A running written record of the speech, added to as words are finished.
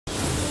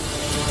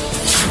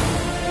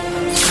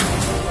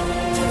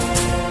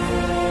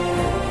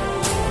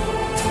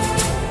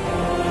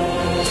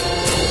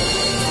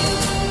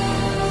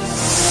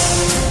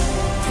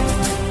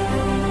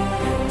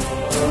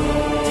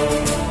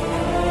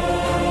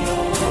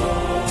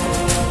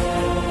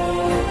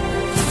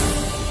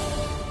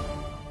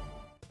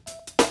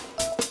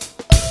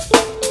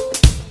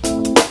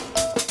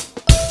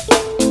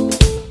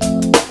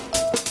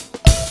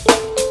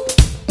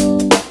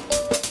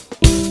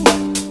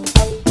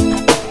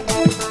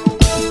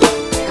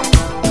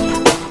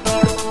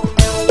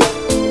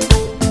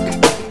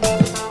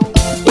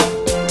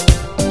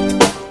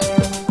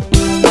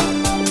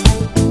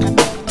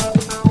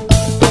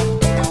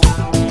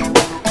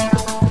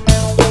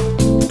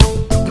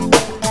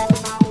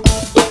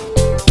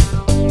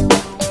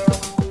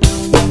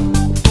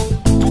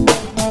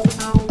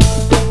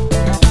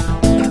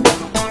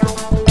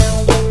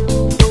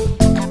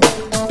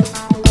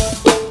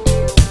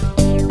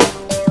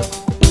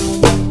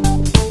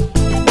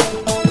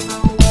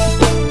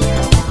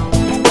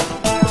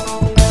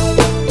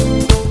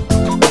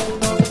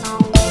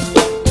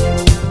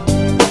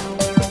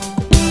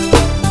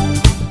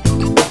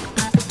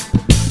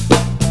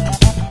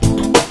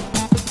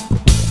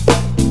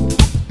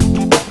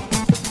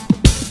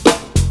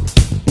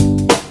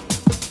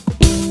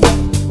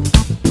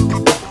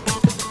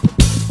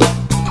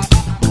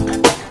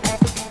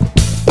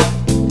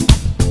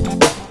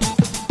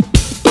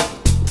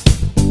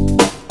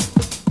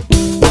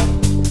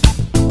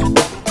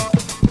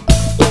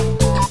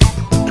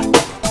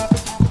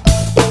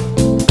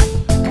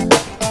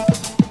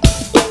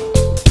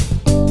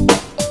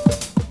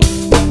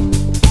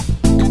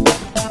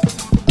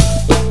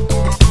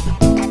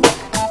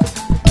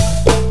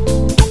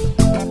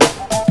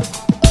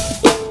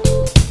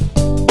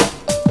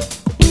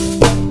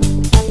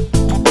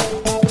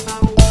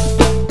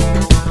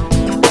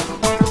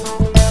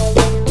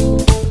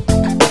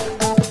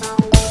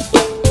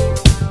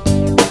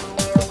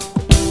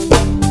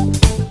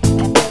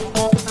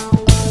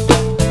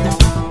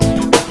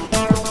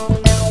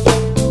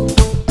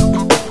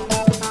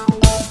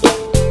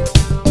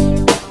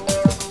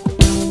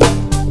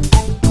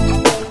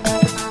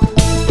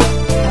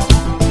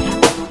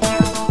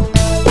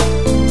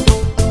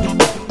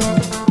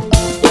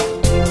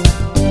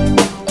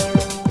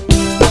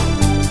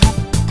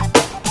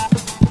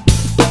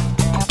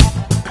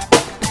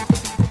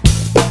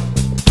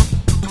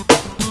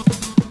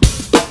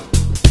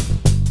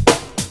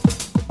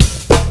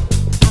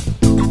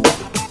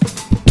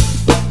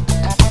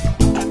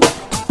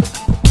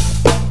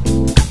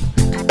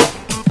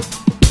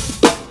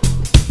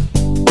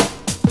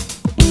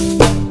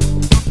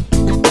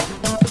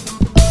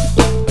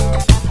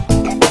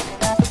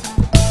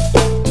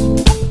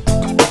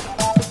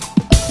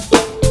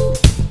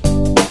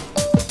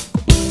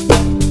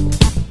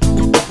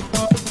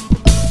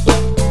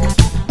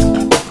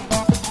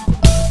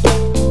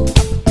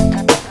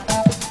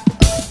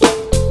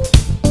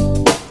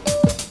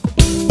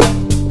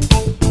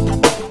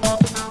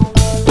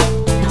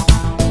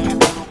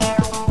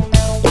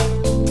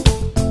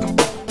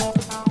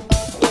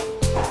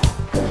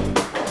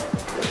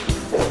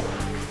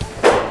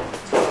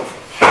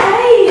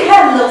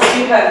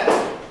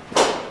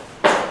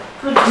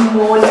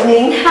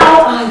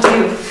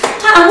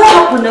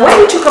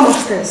you come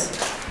upstairs?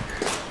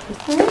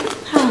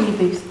 How are you,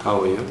 babes?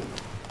 How are you?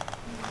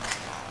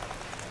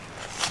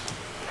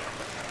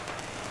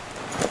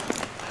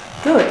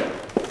 Good.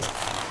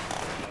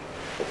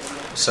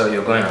 So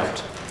you're going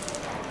out?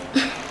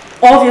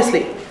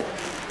 Obviously.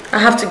 I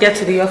have to get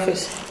to the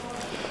office.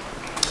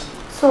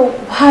 So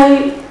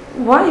why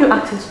are you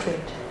acting straight?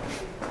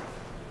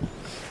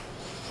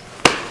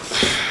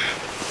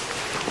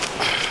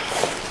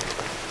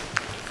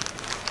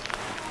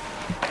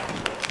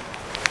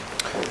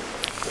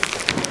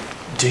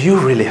 Do you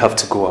really have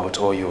to go out,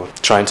 or you're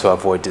trying to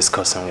avoid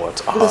discussing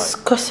what?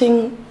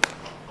 Discussing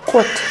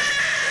what?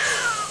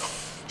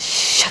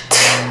 Shut.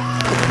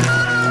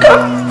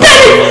 God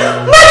damn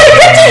it! Mommy,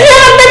 can't you hear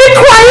that baby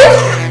crying?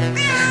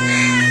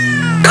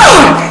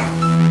 God!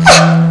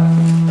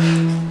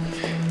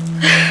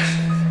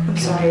 I'm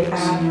sorry, I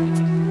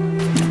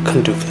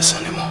can't do this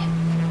anymore.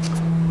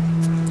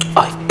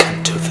 I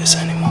can't do this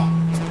anymore.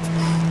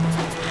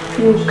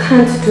 You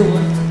can't do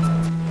what?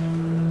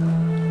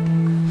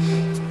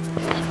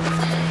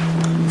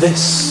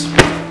 This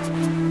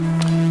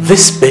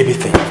baby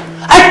thing.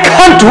 I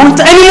can't do it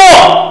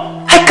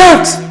anymore! I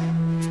can't!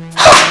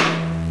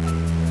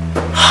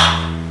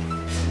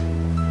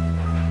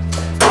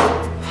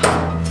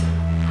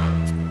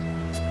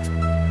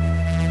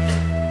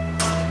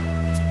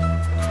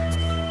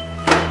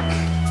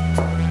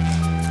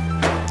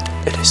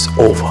 It is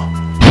over.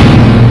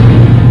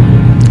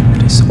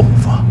 It is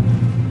over.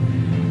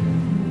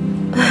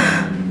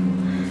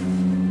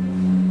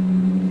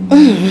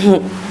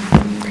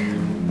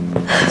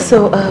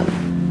 So,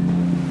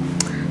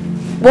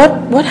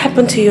 what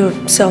happened to your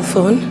cell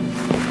phone?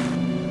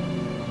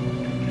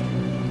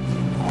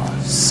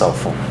 Cell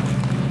phone?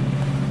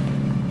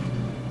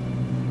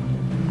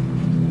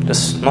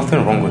 There's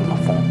nothing wrong with my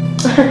phone.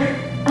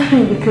 I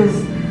mean,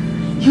 because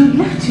you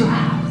left your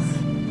house.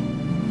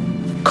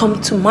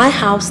 Come to my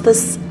house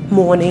this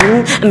morning,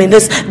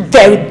 this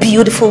very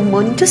beautiful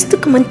morning, just to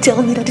come and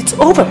tell me that it's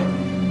over.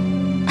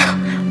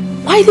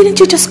 Why didn't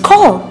you just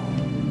call?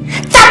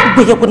 That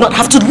way I would not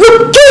have to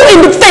look you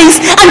in the face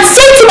and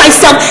say to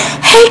myself,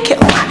 hey girl,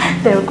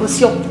 there goes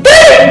your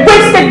very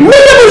wasted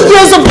miserable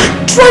years of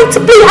trying to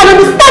be an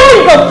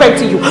understanding girlfriend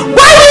to you.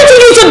 Why didn't you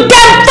use your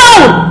damn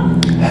phone?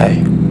 Hey,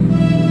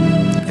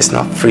 it's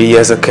not 3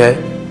 years, okay?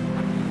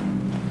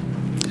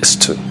 It's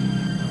 2.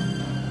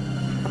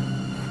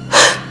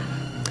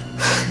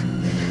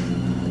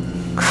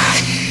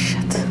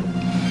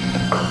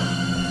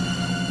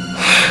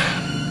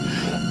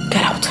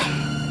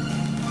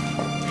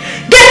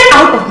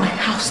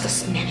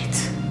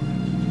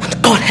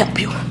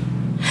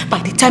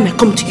 Time I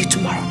come to you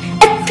tomorrow,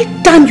 every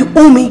time you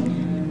owe me,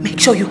 make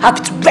sure you have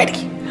it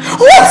ready.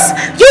 Or else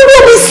you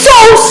will be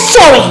so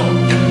sorry.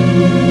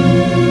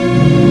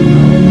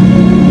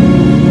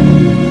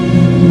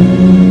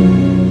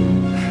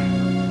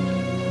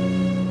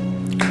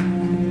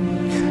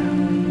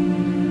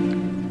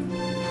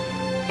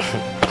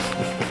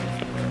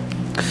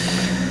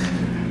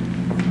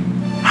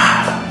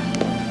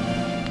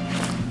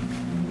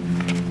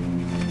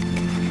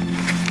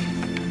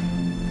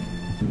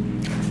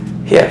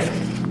 Yeah.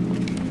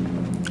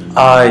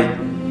 I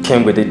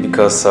came with it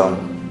because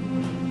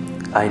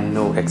I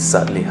know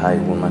exactly how a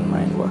woman's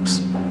mind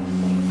works.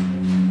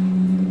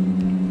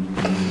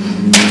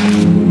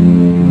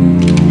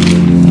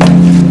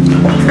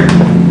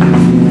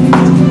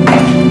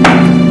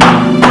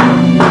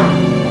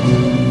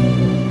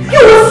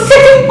 You were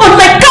sitting on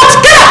my couch!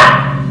 Get up!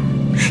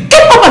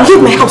 Get up and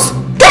leave my house!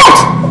 Don't!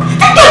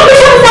 Don't be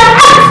sure that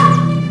out!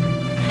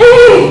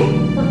 Hey!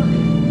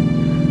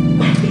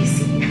 My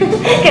lazy.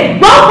 Get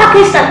well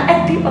packaged and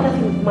every other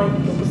thing of mine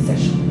in your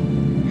possession.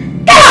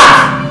 Get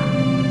out!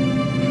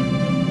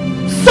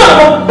 Son of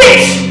a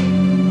bitch!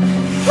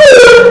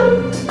 Fool!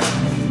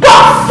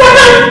 God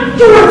servant!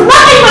 You were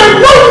nothing but a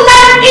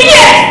low-life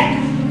idiot!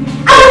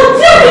 I will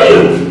deal with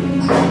you!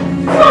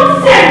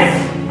 Nonsense!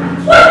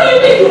 What do you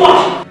think you are?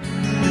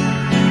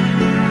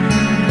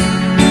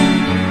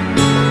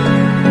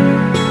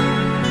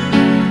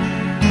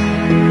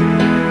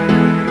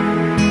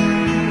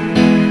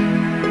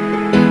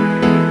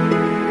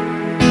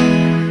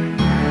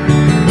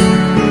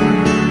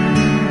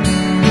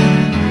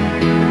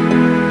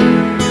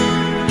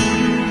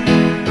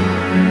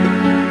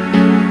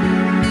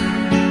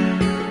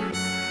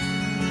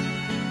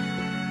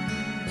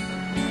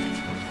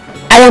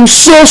 I am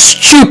so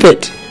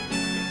stupid.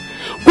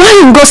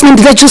 Why in God's name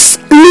did I just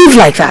live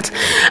like that?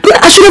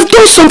 I should have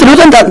done something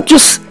other than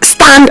just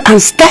stand and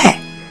stare.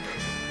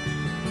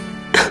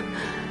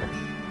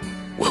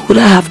 What would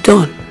I have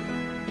done?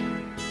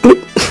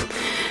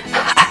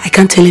 I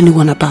can't tell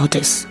anyone about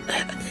this.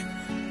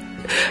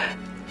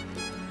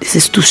 This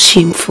is too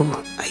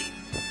shameful.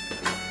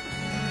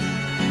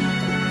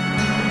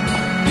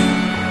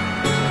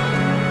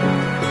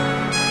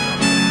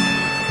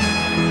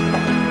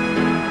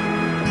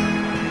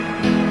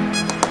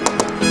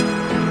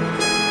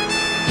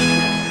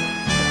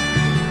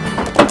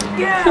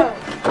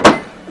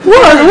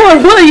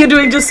 What are you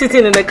doing just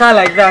sitting in the car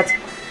like that?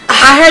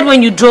 I heard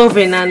when you drove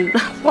in and...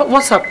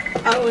 What's up?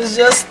 I was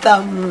just, I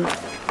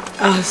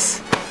was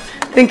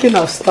thinking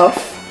of stuff.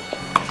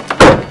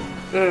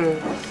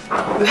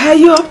 Where are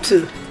you up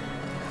to?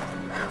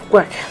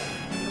 Work.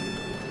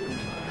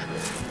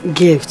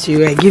 Gift, you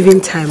were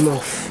giving time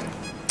off.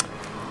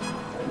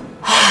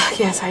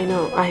 Yes, I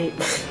know.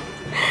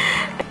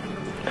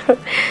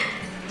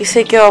 You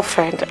say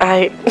girlfriend,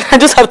 I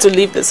just have to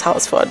leave this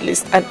house for at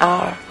least an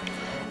hour.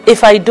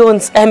 If I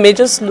don't, I may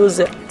just lose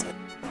it.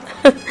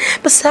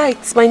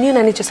 Besides, my new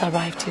nanny just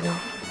arrived, you know.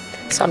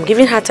 So I'm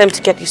giving her time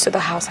to get used to the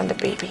house and the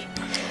baby.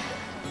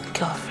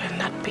 Girlfriend,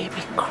 that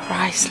baby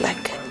cries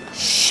like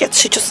shit.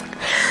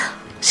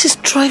 She's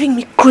driving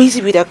me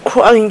crazy with her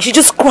crying. She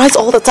just cries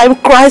all the time,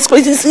 cries.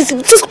 It's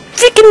just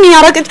freaking me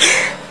out.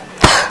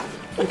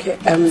 Okay,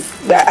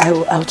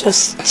 I'll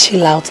just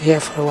chill out here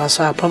for a while,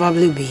 so I'll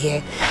probably be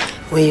here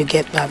when you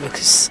get back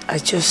because I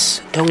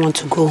just don't want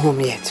to go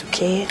home yet,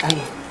 okay?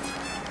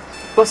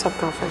 What's up,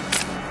 girlfriend?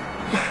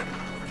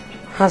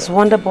 Has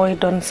Wonder Boy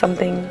done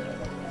something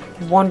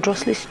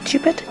wondrously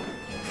stupid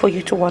for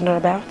you to wonder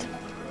about?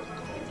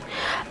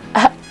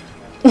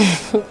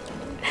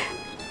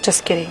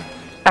 Just kidding.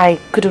 I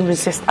couldn't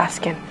resist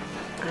asking.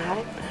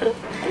 Alright?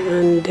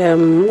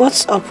 And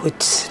what's up with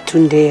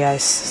Tunde? I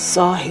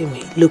saw him,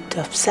 he looked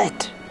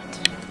upset.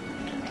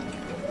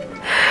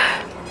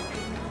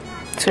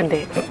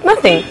 Tunde?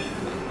 Nothing.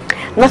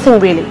 Nothing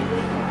really.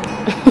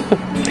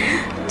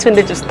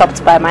 Tunde just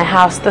stopped by my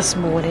house this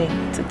morning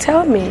to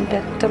tell me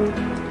that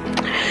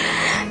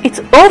it's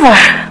over.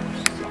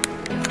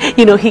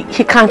 You know,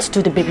 he can't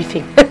do the baby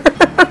thing.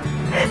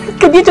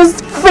 Can you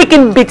just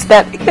freaking beat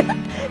that? He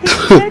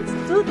can't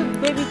do the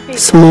baby thing.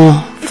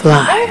 Small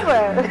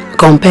fly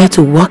compared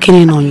to walking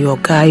in on your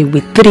guy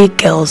with 3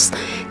 girls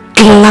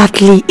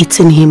gladly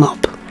eating him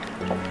up.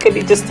 Can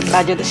you just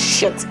imagine the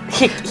shit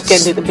he can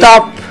do the baby?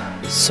 Stop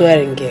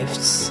swearing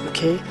gifts,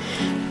 okay?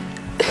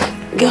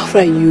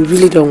 Girlfriend, you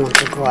really don't want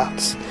to go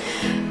out.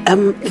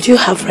 Do you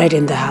have Red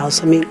in the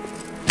house? I mean,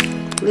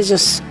 let's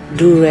just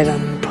do Red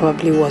and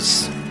probably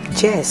watch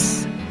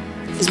Jess.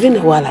 It's been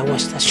a while I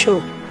watched that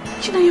show.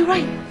 You know, you're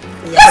right.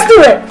 Yeah. Let's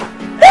do it!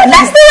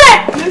 Let's do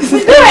it! Let's do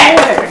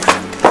it!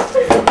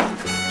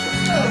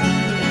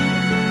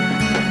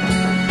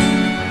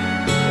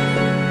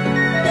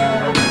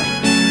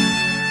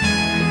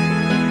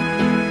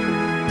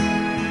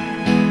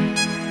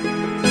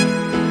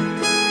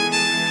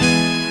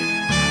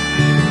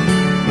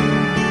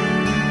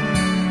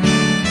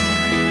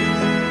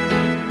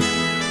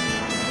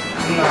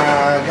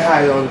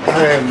 Guy, on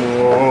time,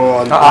 oh,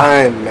 on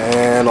time,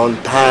 man, on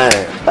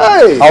time.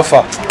 Hey! How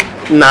far?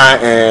 Nah,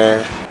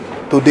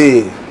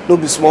 today, no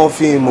be small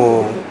film,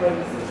 oh.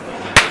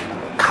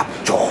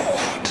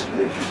 Captured.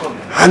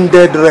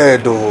 Handed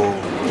Red, oh.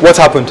 What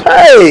happened?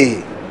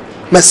 Hey!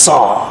 Mess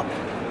up.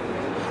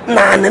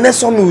 Nah, Nene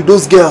saw me with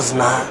those girls,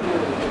 nah.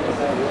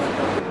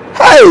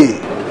 Hey!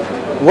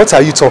 What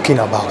are you talking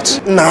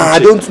about? Nah, I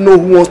don't know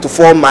who wants to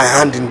form my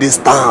hand in this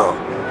town.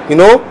 You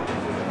know?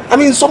 I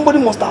mean, somebody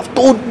must have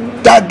told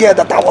that girl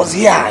that I was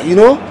here, you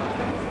know?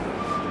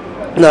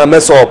 Nah,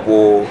 mess up,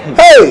 oh.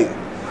 Hey!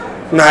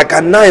 Now I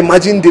can now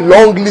imagine the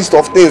long list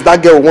of things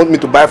that girl will want me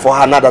to buy for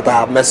her now that I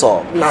have messed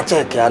up. Nah,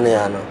 check,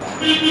 Yana.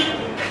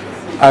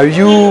 Are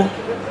you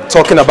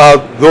talking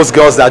about those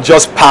girls that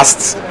just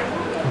passed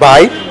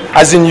by?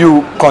 As in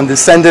you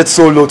condescended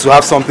so low to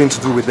have something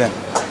to do with them?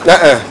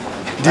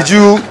 Did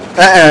you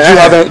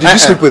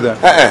sleep with them?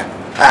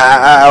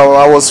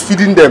 I was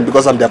feeding them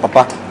because I'm their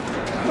papa.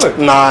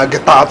 Nah,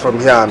 get out from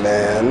here,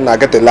 man. Nah,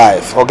 get a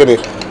life. Okay.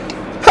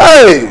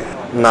 Hey!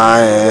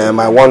 Nah,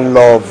 my one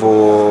love,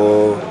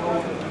 oh.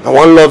 My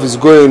one love is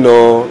going,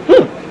 oh.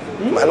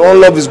 My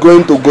one love is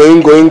going,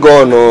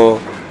 gone, oh.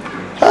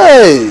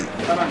 Hey!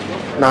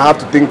 Now I have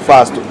to think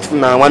fast.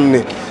 Nah, one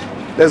day.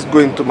 Let's go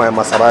into my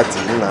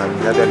Maserati.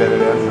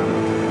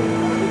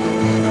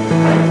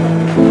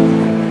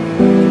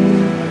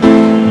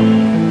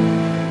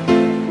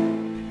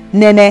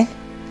 Nene,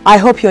 I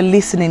hope you're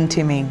listening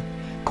to me.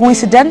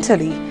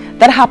 Coincidentally,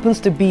 that happens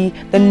to be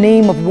the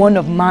name of one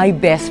of my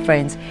best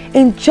friends,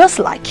 and just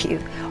like you,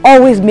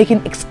 always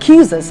making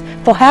excuses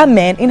for her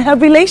man in her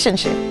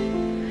relationship.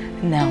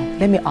 Now,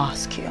 let me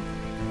ask you,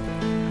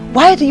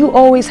 why do you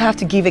always have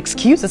to give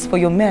excuses for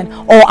your man,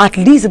 or at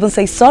least even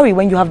say sorry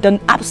when you have done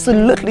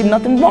absolutely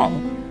nothing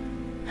wrong?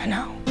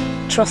 Now,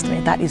 trust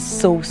me, that is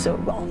so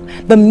wrong.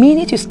 The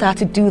minute you start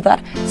to do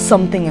that,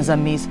 something is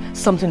amiss,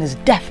 something is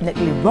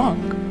definitely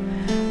wrong.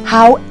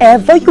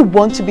 However you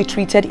want to be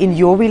treated in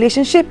your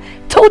relationship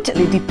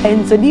totally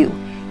depends on you.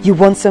 You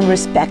want some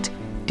respect,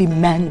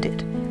 demand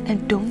it.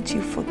 And don't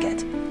you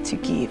forget to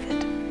give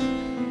it.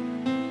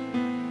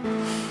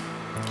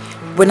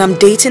 When I'm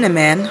dating a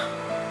man,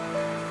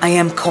 I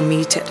am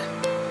committed.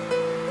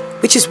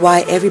 Which is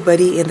why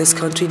everybody in this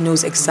country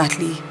knows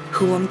exactly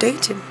who I'm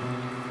dating.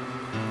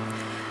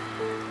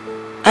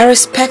 I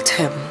respect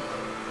him.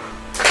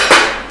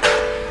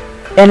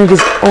 And it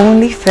is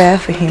only fair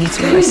for him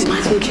to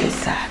reciprocate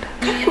that.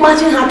 Can you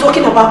imagine her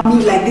talking about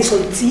me like this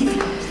on TV?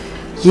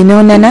 You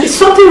know, Nana? There's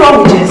something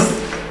wrong with this.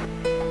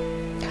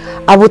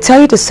 I will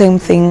tell you the same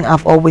thing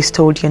I've always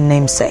told your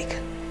namesake,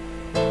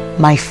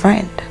 my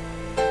friend.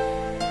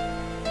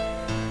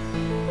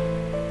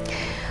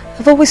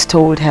 I've always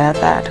told her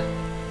that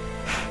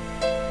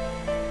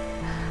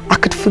I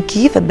could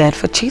forgive a man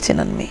for cheating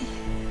on me.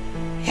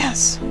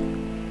 Yes.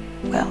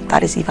 Well,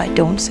 that is if I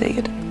don't say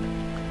it.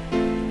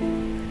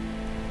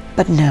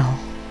 But no.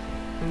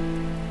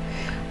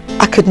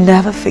 I could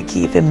never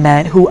forgive a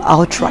man who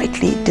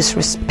outrightly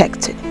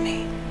disrespected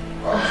me.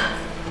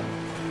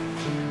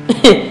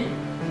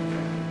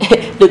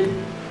 Look,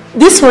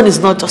 this one is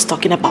not just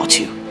talking about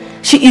you.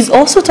 She is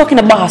also talking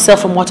about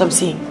herself from what I'm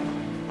seeing.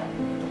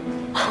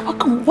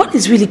 What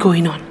is really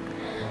going on?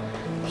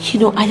 You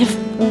know, I have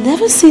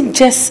never seen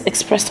Jess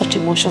express such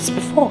emotions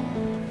before.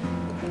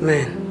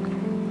 Man,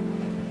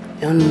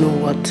 you don't know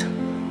what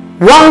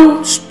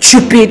one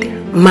stupid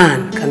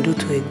man can do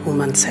to a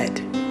woman's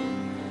head.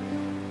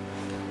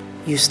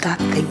 You start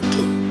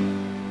thinking,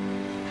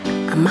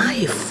 am I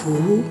a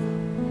fool?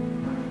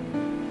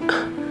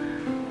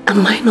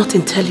 Am I not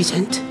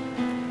intelligent?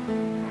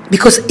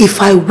 Because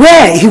if I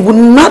were, he would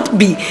not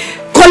be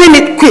calling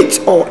it quits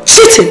or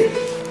cheating.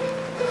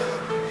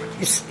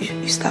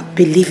 You start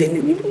believing,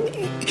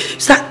 you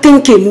start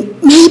thinking,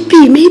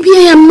 maybe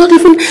I am not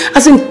even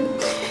as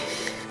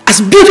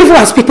beautiful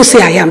as people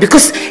say I am.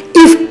 Because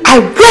if I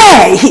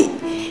were,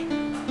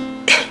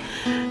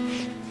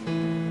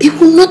 he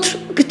will not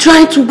be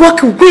trying to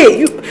walk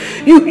away.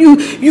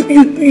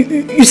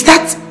 You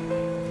start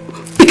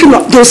picking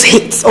up those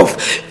hits of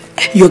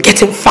you're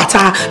getting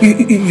fatter,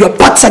 your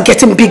butts are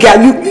getting bigger.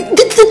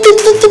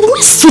 The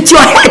mess with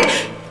your head.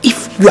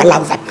 If you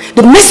allow that,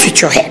 the mess with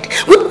your head.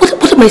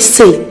 What am I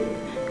saying?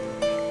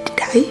 Did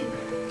I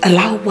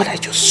allow what I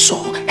just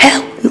saw?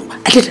 Hell no,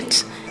 I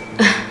didn't.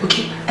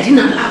 Okay, I didn't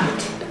allow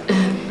it.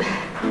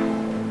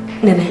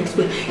 Nene,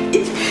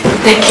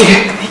 thank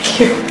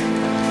you.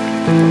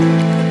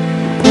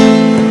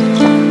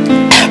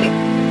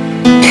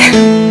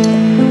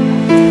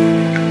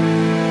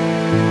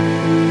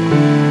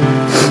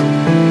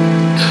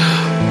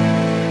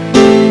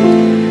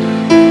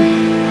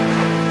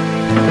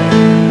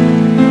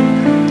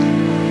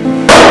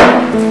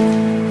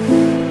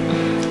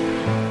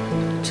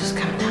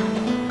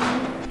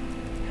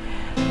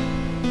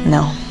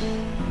 No.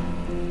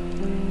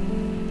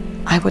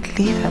 I would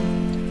leave him.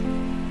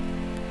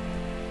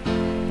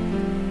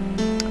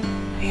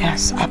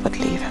 Yes, I would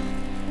leave him.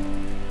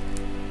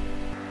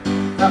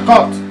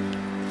 God,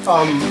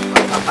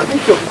 I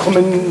think you're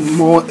becoming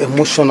more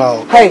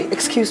emotional. Hey,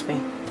 excuse me.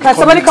 Can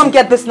somebody come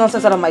get this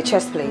nonsense out of my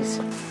chest, please?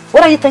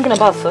 What are you thinking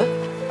about, sir?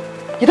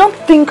 You don't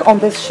think on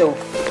this show.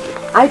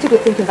 I do the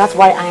thinking, that's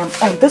why I am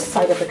on this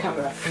side of the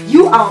camera.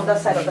 You are on that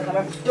side of the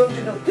camera. Don't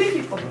you know? Think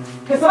it for me.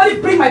 Can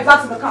somebody bring my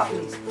bags in the car,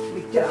 please?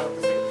 We get out.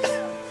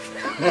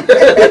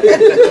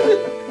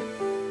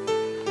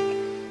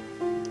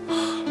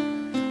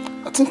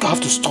 I think I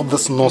have to stop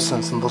this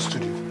nonsense in the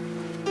studio.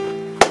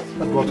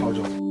 That's what I'll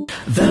just.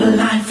 The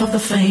life of the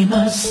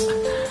famous,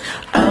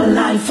 a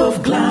life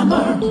of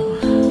glamour,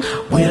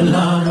 with a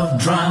lot of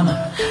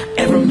drama,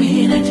 every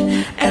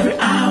minute, every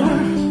hour.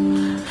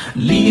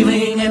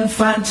 Living in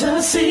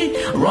fantasy,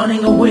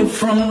 running away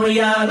from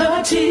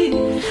reality,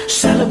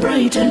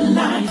 celebrating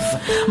life,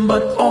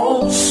 but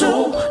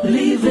also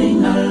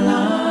living a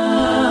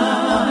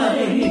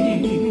lie.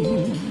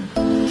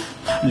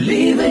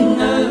 Living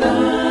a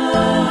lie.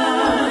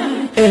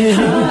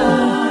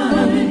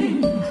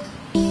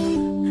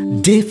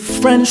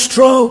 Different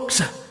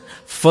strokes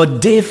for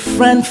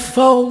different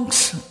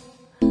folks.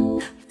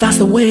 That's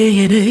the way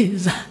it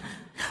is.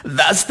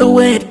 That's the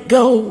way it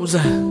goes.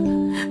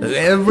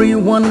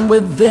 Everyone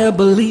with their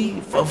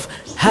belief of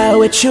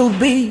how it should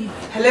be.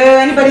 Hello,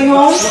 anybody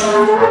home?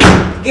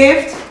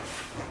 Gift?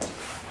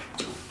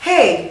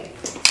 Hey,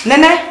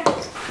 Nene?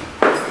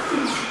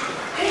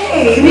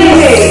 Hey,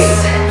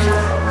 Miss!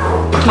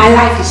 My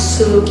life is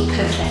so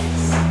perfect.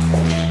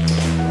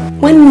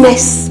 When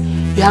next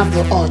you have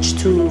the urge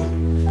to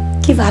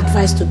give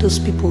advice to those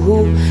people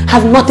who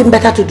have nothing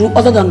better to do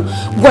other than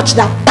watch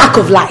that pack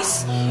of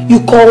lies you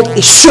called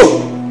a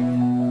show,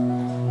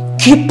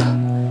 keep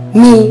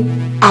me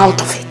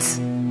out of it.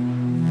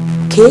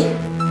 Okay?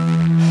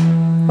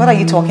 What are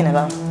you talking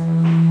about?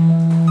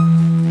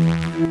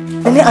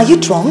 Nene, are you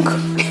drunk?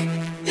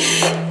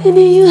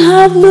 Nene, you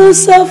have no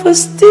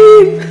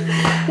self-esteem.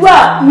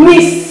 Well,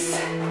 Miss,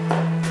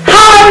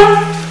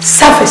 high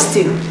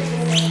self-esteem.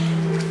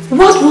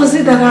 What was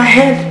it that I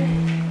heard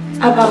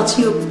about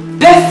your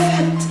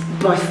perfect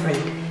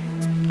boyfriend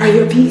and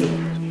your PA?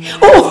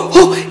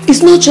 Oh,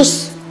 it's not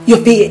just your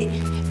PA.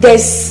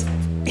 There's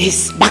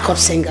his backup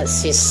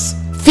singers, his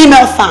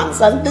female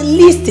fans, and the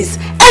list is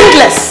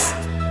endless.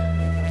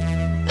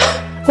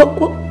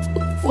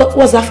 What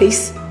was that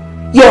face?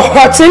 You're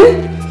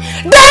hurting?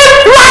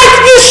 Then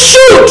right you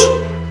should!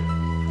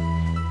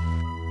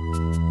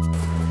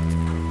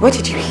 Where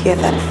did you hear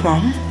that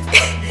from?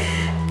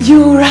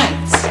 You're right.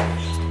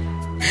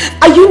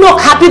 Are you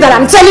not happy that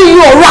I'm telling you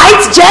you're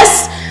right,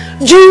 Jess?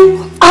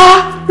 You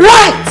are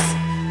right.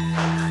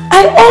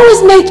 I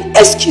always make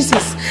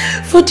excuses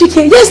for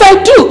DK. Yes,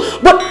 I do,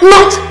 but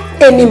not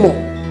anymore.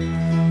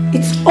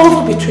 It's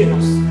over between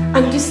us.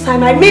 And this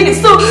time I mean it,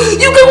 so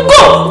you can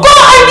go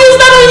and use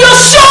that on your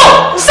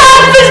show!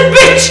 Selfish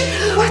bitch!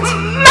 What?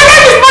 My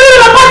name is Molly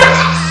Lapata!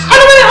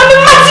 I'm the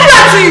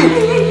material to you!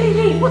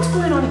 Hey, what's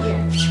going on here?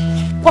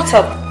 What's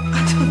up?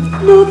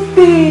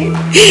 Nothing.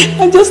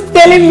 I'm just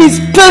telling Miss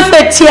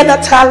Perfect here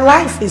that her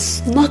life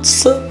is not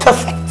so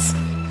perfect.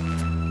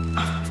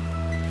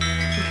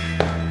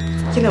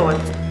 You know what?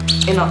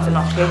 Enough,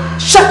 okay?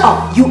 Shut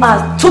up! You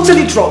are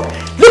totally drunk.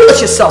 Look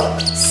at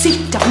yourself.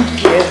 Sit down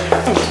here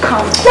and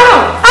calm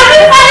down.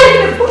 Why are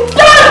you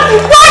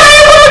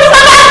going to do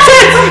about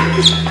it?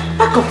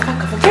 Back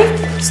off, okay?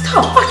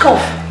 Stop, back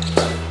off.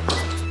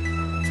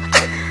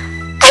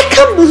 I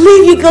can't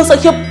believe you girls are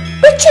here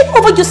bitching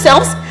over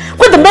yourselves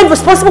when the men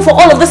responsible for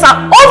all of this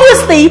are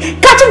obviously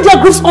catching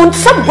their grooves on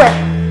somewhere.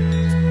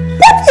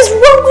 What is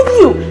wrong with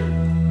you?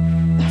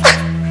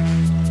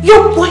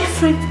 Your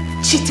boyfriend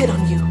cheated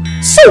on you.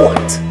 So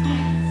what?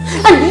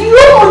 And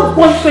your own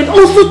boyfriend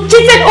also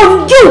cheated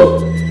on you.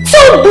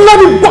 So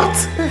bloody what?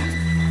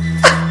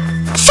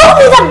 Show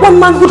me that one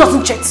man who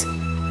doesn't cheat.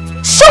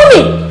 Show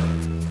me.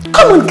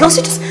 Come on, girls,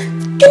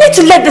 you need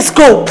to let this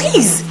go,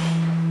 please.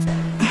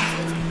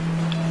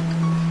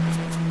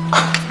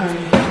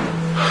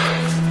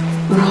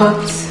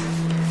 What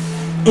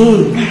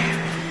in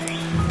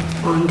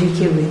on DK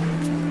with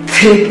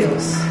 3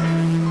 girls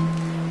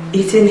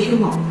eating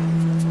him up?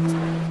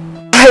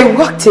 I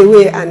walked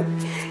away and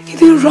he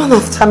didn't run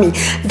after me.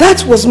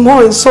 That was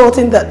more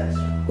insulting than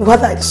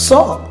what I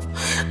saw.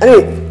 I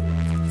mean,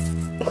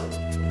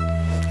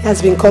 he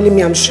has been calling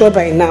me, I'm sure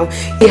by now.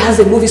 He has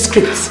a movie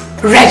script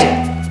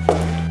ready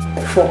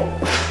for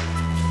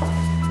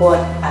what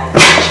I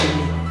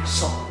actually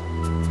saw.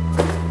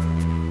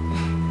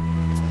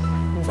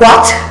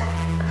 What?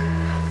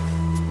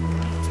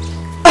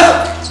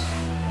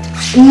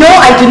 No,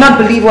 I do not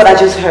believe what I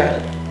just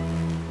heard.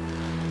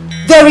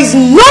 There is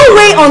no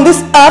way on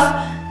this earth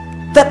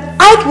that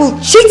Ike will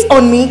cheat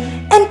on me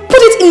and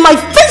put it in my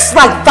face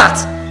like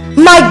that.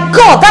 My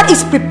God, that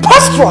is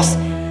preposterous.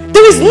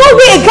 There is no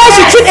way a guy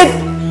should cheat and...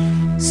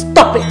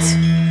 Stop it.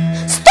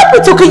 Stop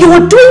it, okay? You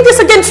were doing this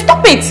again.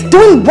 Stop it.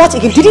 Doing what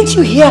again? Didn't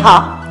you hear her?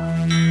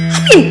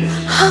 I mean,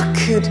 how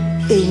could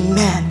a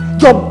man,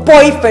 your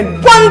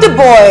boyfriend, Wonder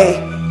Boy,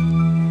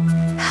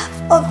 have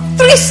a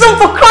threesome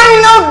for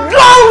crying out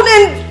loud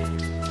and...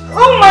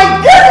 Oh my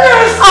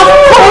goodness! Of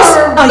course!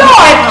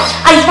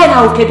 I heard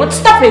her, okay? But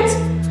stop it.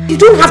 You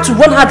don't have to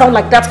run her down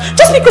like that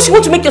just because you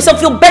want to make yourself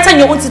feel better in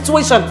your own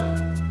situation.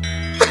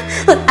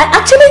 Look, I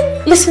actually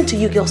listened to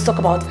you girls talk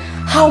about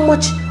how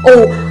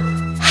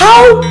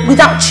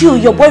without you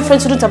your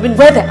boyfriends wouldn't have been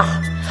where they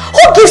are.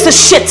 Who gives a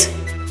shit?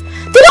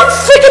 They don't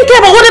freaking care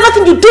about whatever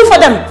thing you do for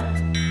them.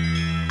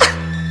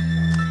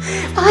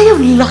 I have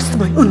lost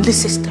my only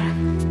sister.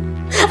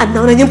 And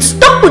now I am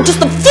stuck with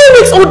just a few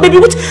weeks old baby,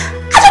 which I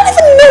don't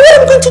even know what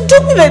I'm going to do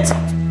with it.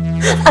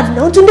 And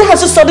now Tunde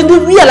has just suddenly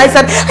realized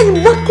that I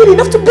am not good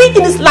enough to be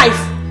in his life.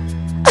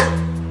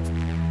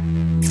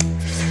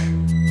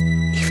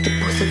 If the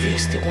both of you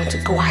still want to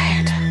go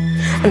ahead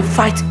and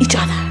fight each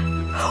other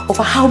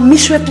over how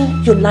miserable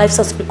your lives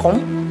has become,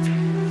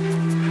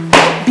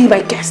 be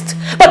my guest.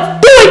 But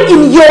do it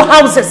in your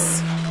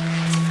houses.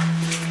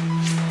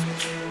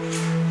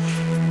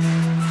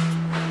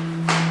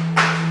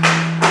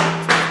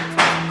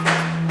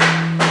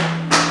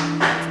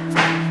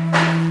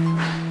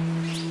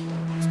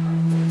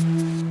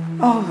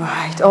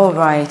 All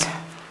right.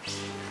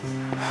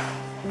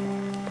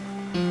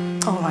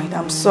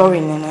 I'm sorry,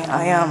 Nene.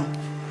 I am.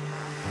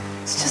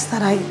 It's just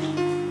that I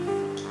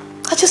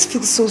just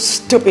feel so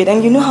stupid,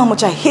 and you know how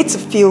much I hate to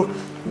feel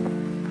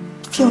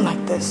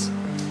like this.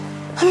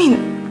 I mean,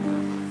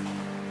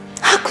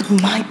 how could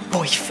my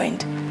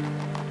boyfriend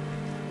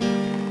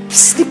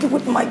sleep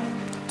with my,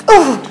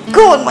 oh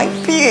God, my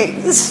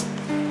face?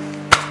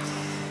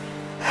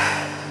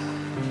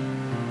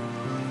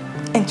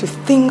 And to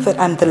think that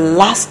I'm the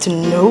last to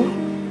know.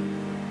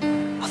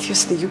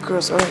 Obviously, you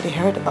girls already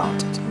heard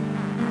about it.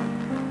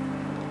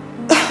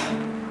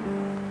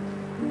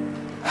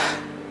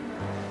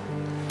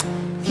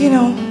 You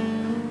know,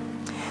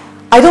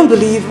 I don't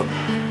believe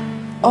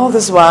all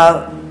this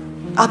while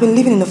I've been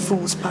living in a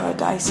fool's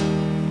paradise.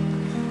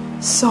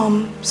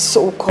 Some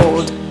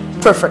so-called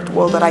perfect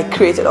world that I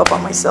created all by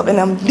myself and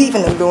I'm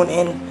living alone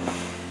in.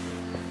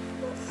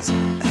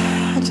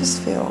 I just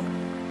feel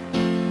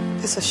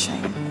it's a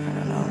shame. I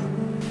don't know.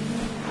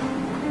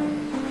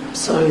 I'm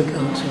sorry,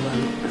 girl, to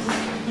run.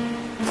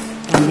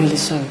 I'm really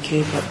sorry,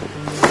 okay, but I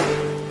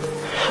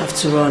have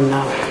to run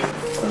now.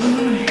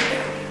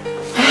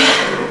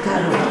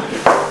 Gotta run.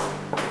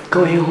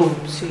 Going home.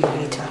 See you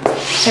later.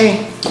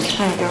 Hey,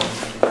 girl.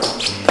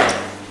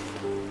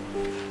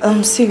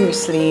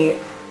 Seriously,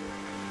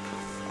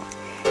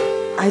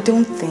 I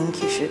don't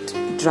think you should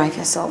drive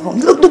yourself home.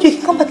 Look, you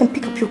can come back and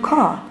pick up your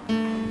car.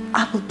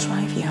 I will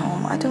drive you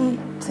home. I don't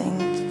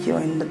think you're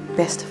in the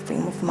best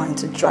frame of mind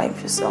to drive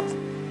yourself.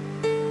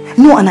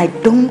 No, and I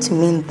don't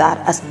mean that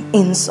as an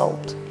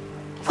insult.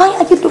 Why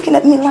are you looking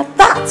at me like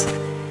that?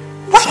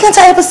 Why can't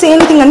I ever say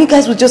anything and you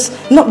guys would just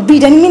not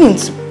read any meaning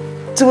to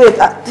it?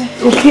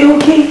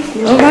 Okay.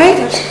 You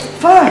alright?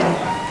 Fine.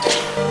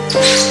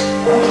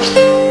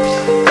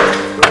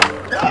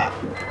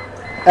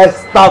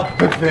 Stop,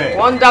 baby.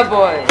 Wonder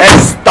boy.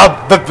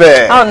 Stop,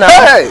 baby. Oh, no.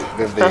 Hey,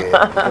 baby.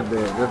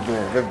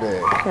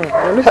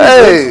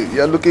 Hey,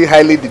 you're looking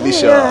highly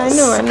delicious. Yeah, I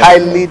know.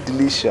 Highly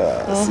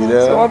delicious, you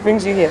know. So what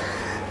brings you here?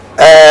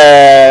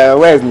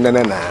 Where's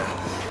Nana?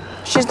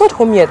 She's not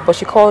home yet, but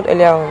she called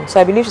earlier on, so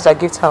I believe she's at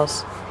Gift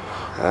House.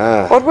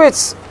 Ah. But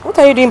wait, what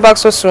are you doing back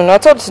so soon? I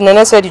thought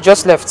Nana said you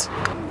just left.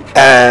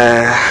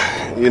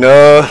 You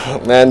know,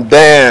 man,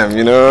 damn,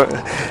 you know,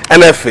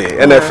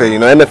 NFA, you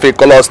know, NFA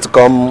call us to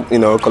come, you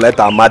know, collect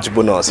our match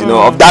bonus, you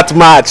know, of that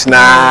match,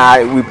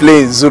 we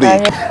play in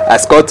Zurich. I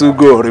scored 2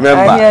 goals,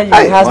 remember? I hear you.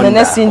 Has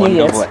Nana seen you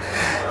yet?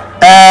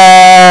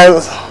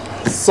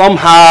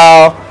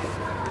 Somehow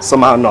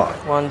not.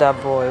 Wonder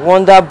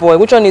boy.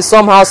 Which one is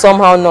somehow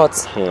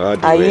not?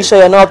 Are you sure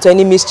you're not up to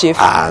any mischief?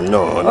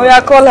 No. Oh, yeah,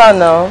 call her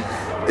now.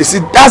 You see,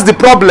 that's the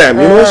problem,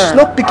 you know, she's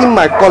not picking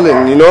my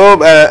calling, you know,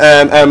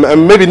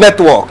 maybe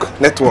network,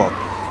 you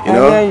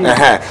know.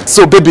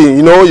 So, baby,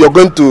 you know, you're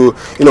going to,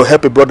 you know,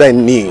 help a brother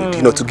in need,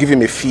 you know, to give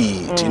him a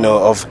feed, you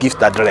know, of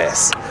gift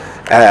address.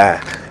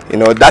 You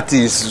know, that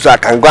is, so I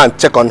can go and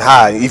check on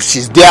her if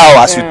she's there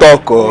as we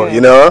talk,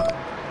 you know.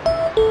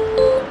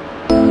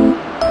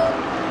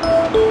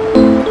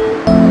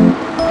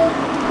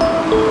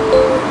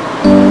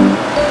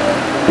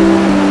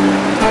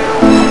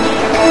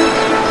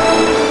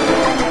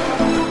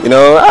 You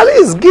know, at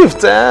least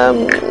gift.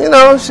 You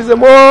know, she's a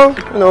more,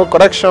 you know,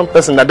 correction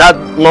person. That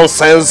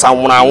nonsense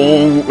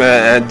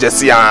and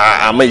Jesse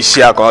and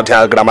Maisha called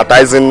her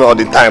grammatizing all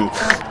the time.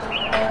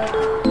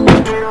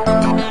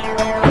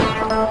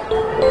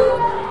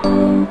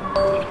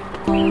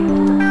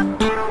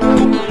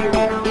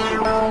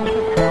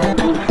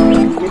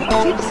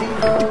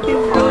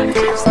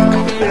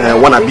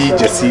 Wanna be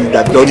Jesse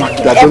that don't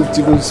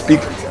even speak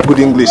good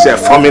English,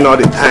 forming all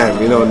the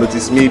time, you know.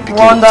 Notice me picking.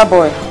 Wonder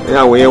boy.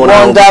 Yeah,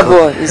 Wonder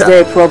boy. Is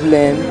there a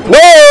problem? No.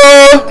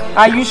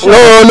 Are you sure?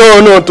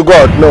 No. To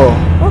God, no.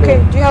 Okay.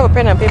 Do you have a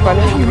pen and paper?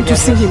 Let me give you to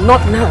see him,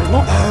 not now,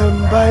 not.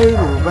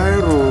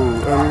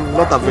 Biro.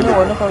 Not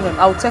available. No problem.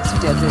 I'll text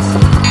you the address.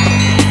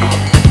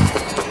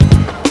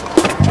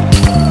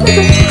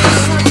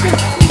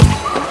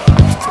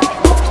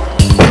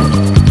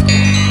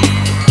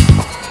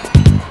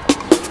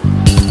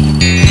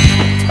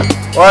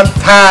 One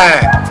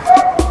time.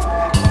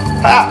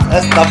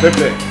 Let's stop it.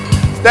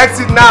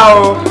 Text it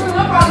now.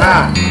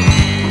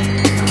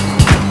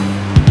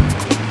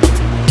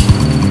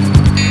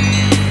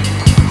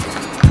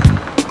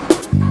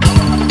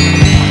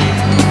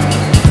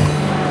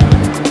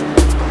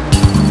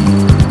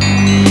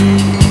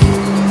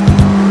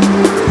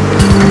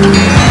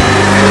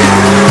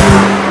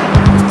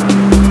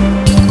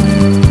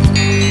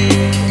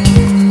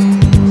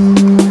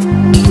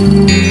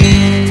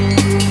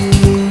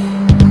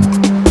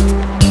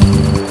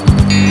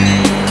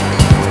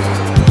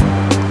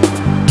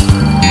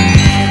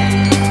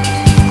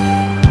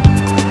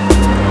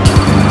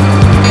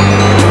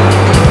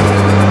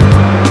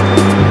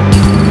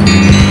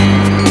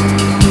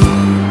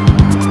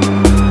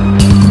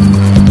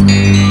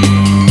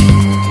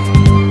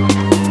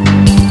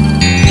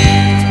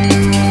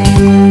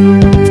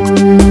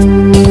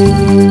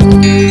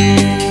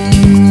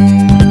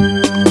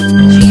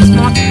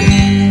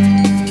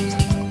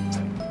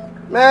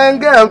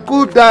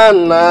 Cool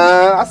down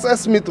now.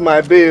 Access me to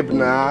my babe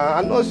now.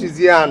 I know she's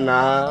here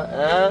now.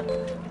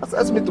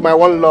 Access me to my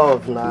one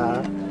love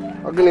now.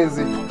 Organize.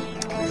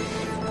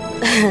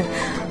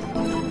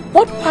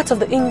 What part of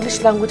the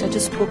English language I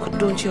just spoke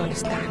don't you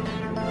understand?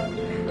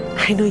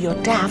 I know you're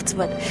daft,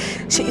 but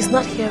she is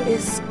not here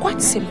is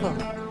quite simple.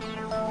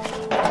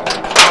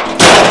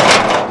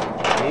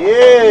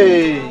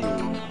 Hey!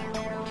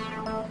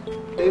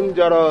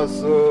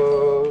 Dangerous.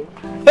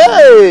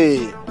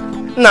 Hey!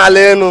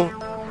 Naleno.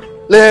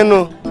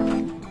 Leno.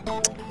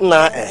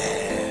 Nah,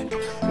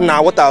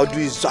 what I'll do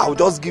is I'll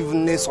just give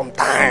Nene some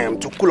time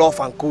to cool off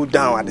and cool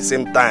down at the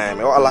same time.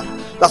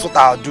 That's what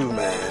I'll do,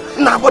 man.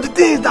 Nah, but the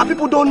thing is that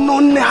people don't know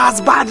Nene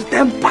has bad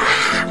temper.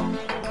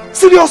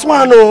 Serious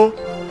one, no.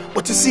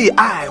 But you see,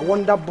 I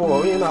Wonder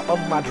Boy, you know,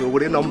 I'm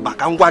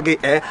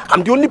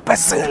the only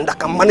person that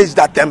can manage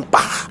that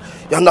temper.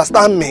 You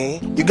understand me?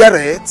 You get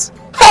it?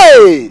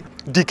 Hey!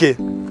 DK,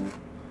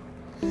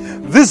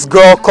 this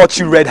girl caught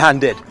you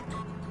red-handed.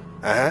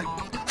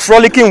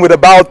 Frolicking with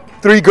about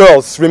 3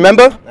 girls,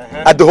 remember?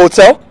 At the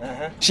hotel?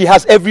 She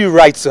has every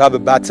right to have a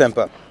bad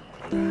temper.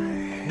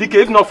 DK,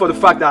 if not for the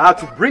fact that I had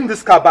to bring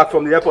this car back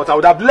from the airport, I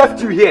would have left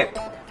you here.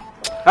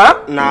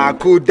 Huh? Nah,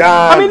 cool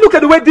down. I mean, look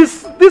at the way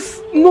this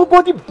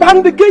nobody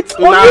banged the gates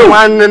on you.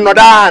 Cool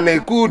down. This is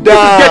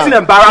getting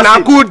embarrassing.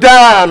 Nah, cool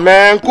down,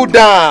 man. Cool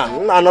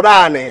down.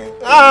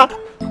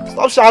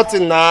 Stop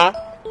shouting now.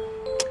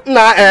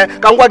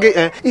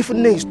 If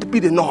Nne is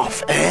stupid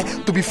enough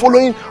to be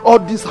following all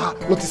these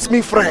notice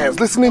me friends,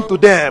 listening to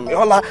them,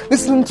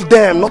 listening to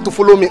them, not to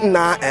follow me,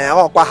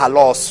 her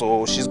loss,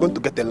 so she's going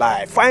to get a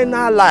life,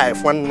 final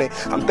life. One,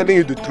 I'm telling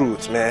you the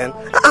truth, man.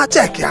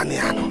 Check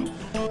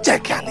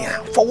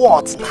for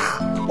what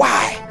now?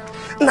 Why?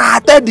 I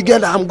tell the girl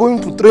that I'm going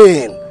to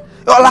train.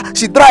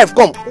 She drive,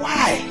 come.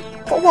 Why?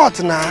 For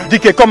what now?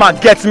 DK, come and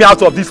get me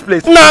out of this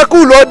place.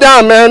 Cool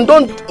down, man.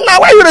 Don't. Why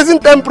are you raising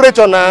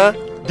temperature now?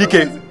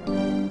 DK,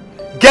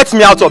 get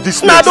me out of this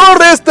place. Don't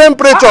raise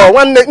temperature.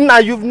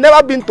 You've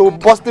never been to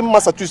Boston,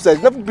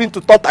 Massachusetts. Never been to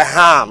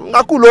Tottenham.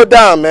 Cool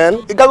down, man.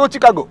 You gotta go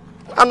Chicago.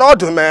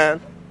 Another, man.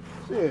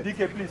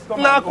 DK, please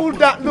come. Cool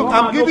down. Look,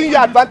 I'm giving you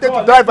advantage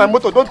to drive my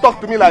motor. Don't talk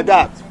to me like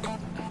that.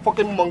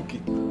 Fucking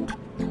monkey.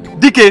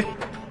 DK.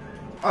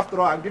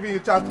 After all, I'm giving you a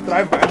chance to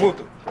drive my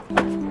motor.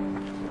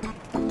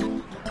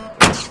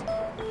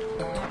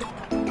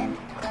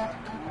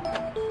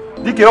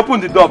 DK, open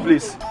the door,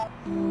 please.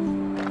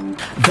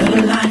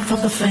 The life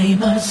of the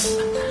famous,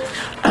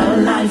 a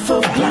life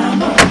of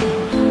glamour.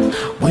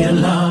 We're a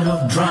lot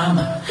of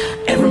drama,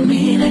 every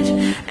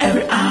minute,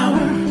 every hour.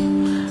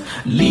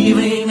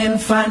 Living in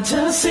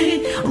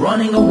fantasy,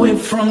 running away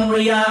from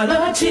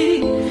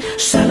reality.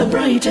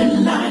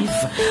 Celebrating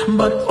life,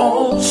 but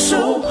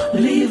also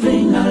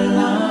living a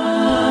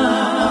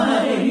lie.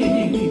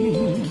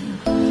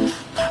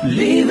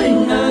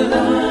 Living a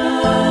lie.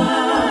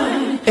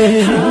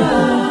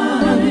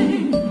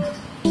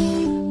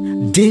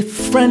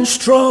 Different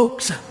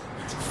strokes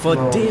for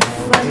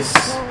different.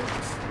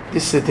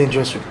 This is a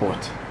dangerous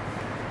report.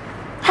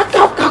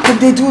 How could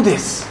they do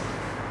this?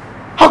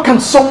 How can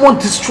someone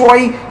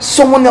destroy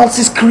someone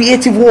else's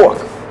creative work?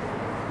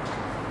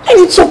 And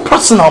it's so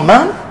personal,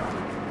 man.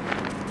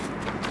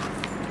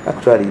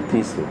 Actually, it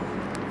is.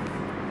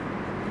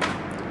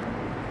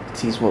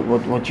 It is.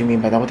 What do you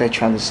mean by that? What are you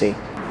trying to say?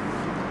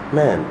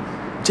 Man,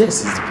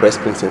 Jess is the press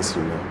princess,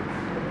 you know.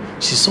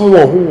 She's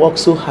someone who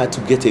works so hard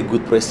to get a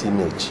good press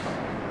image.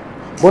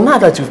 But now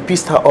that you've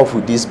pissed her off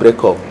with this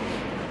breakup,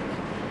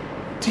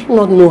 do you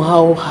not know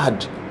how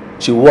hard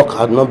she worked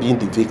at not being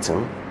the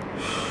victim?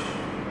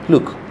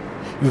 Look,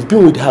 you've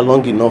been with her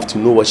long enough to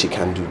know what she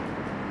can do.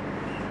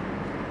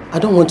 I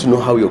don't want to know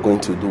how you're going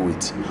to do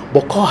it,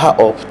 but call her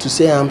up to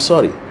say I'm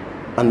sorry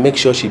and make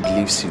sure she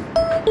believes you.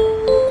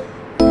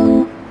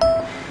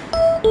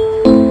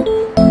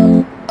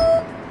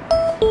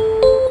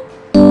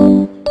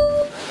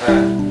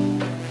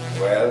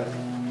 Well,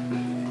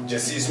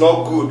 Jesse, it's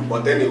not good,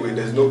 but anyway,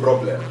 there's no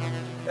problem.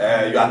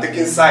 You are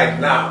taking side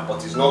now,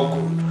 but it's not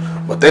good.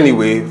 But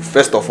anyway,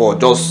 first of all,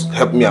 just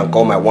help me and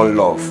call my one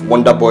love.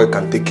 Wonder Boy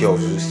can take care of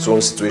his own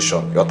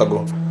situation. You have to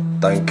go.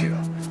 Thank you.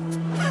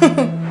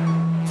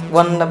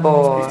 Wonder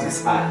Boy. It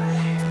is I.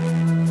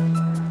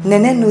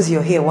 Nene knows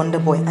you're here, Wonder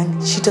Boy,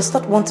 and she does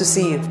not want to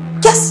see you.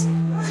 Yes!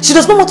 She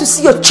does not want to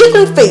see your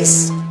chicken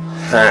face.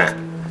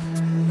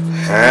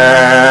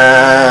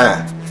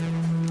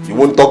 You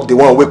won't talk the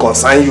one way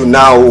concern you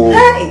now.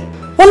 Hey!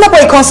 Wonder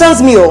Boy, it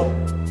concerns me, oh.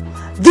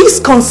 This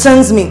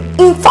concerns me.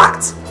 In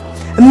fact,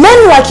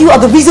 men like you are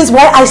the reasons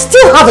why I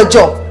still have a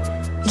job.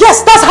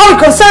 Yes, that's how it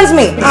concerns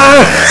me.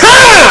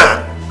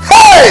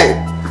 Hey!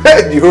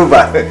 Hey,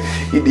 Jehovah.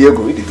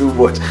 Diego, it too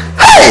much.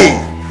 Hey!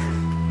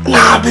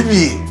 Nah,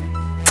 baby.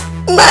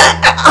 Nah,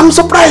 I'm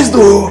surprised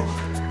though.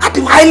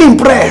 I'm highly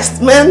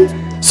impressed, man.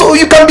 So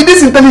you can be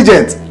this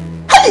intelligent.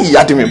 Hey,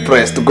 I'm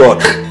impressed,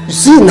 God. You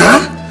see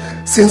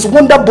now, since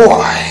Wonder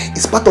Boy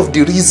is part of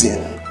the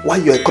reason why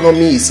your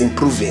economy is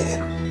improving,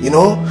 you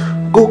know,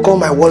 go call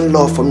my one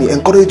love for me,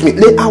 encourage me.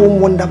 Let our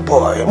Wonder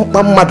Boy,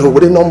 bottom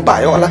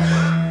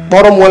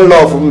one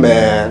love,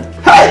 man.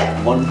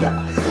 Hey, Wonder.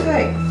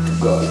 Hey.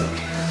 God.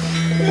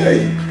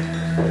 Hey.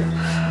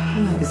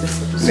 Yes,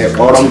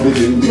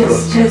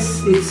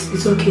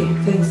 it's okay.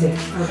 Thanks, dear.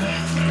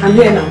 I'm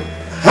here now.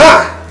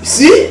 You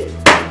see?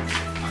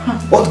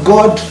 What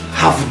God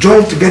have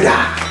joined together.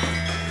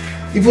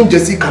 Even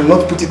Jesse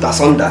cannot put it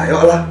asunder.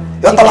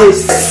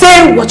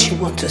 Say what you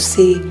want to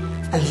say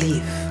and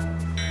leave.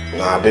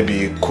 Nah,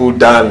 baby, cool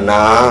down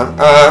now.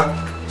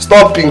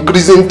 Stop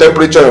increasing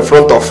temperature in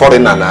front of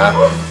foreigner now.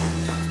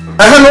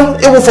 No,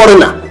 even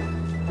foreigner.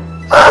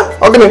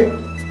 Okay.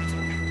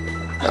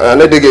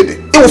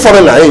 Even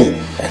foreigner,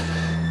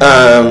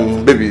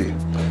 baby,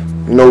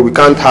 you know, we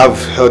can't have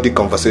healthy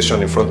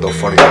conversation in front of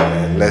foreigner,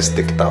 man. Let's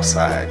take it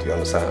outside, you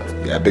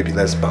understand? Yeah, baby,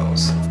 let's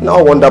bounce.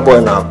 Now Wonder Boy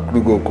now,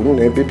 we go,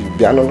 baby,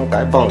 piano,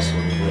 I bounce.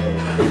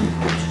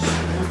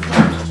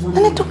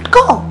 Nene, don't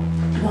go.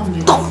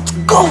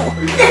 Don't go.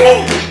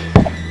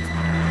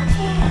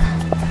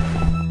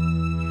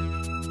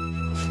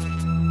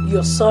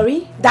 You're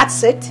sorry?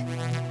 That's it?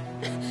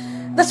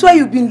 That's why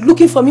you've been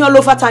looking for me all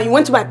over town. You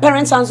went to my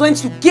parents' house, went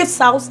to Gift's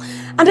house,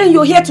 and then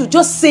you're here to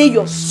just say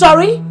you're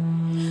sorry?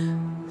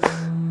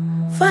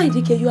 Fine,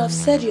 DK, you have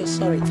said you're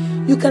sorry.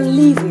 You can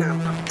leave now.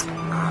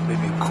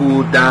 Baby,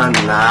 cool down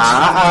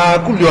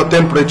now. Cool your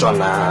temperature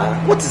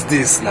now. What is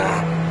this now?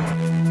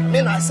 I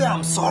mean, I say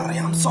I'm sorry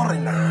now.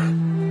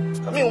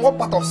 I mean, what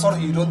part of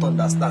sorry you don't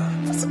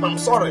understand? I say I'm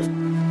sorry.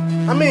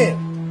 I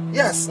mean,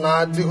 yes,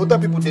 nah, the hotel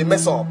people, they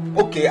mess up.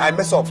 Okay, I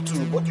mess up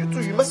too. But you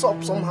too, you mess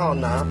up somehow,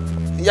 nah.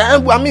 Yeah,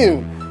 I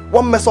mean,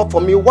 one mess up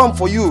for me, one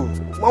for you.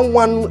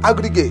 One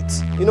aggregate.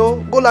 You know,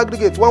 goal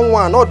aggregate,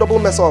 1-1, not double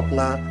mess up,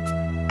 nah.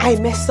 I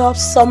mess up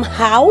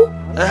somehow?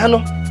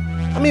 No.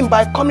 I mean,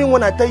 by coming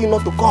when I tell you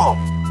not to come.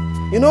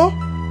 You know?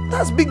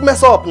 That's big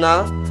mess up,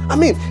 nah. I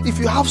mean, if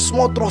you have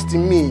small trust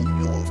in me,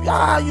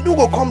 you don't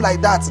go come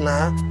like that,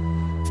 nah.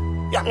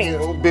 I mean,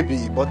 oh,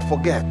 baby, but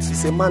forget,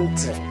 it's a man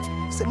thing.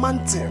 It's a man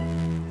thing.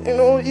 You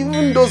know,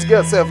 even those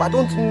girls, I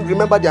don't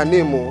remember their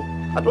name, oh.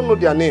 I don't know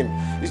their name.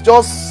 It's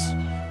just,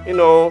 you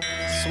know,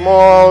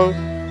 small,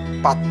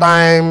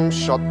 part-time,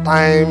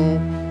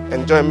 short-time,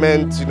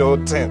 enjoyment, you know,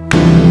 thing.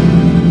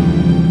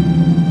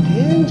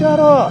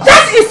 Dangerous.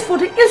 That is for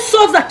the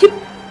insults that keep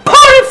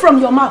pouring from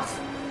your mouth.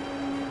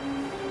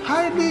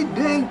 Highly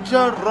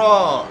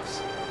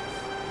dangerous.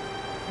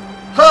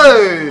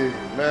 Hey,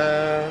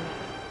 man.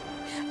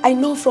 I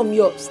know from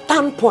your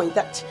standpoint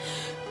that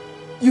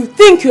you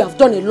think you have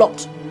done a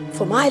lot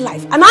for my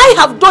life, and I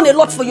have done a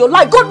lot for your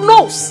life, God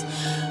knows.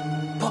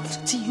 But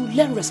till you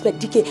learn respect,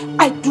 DK,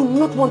 I do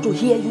not want to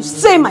hear you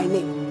say my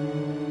name.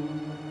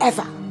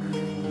 Ever.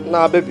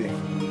 Nah, baby.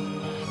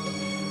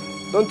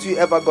 Don't you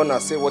ever gonna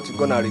say what you're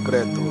gonna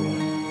regret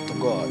to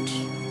God.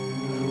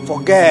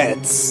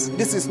 Forget.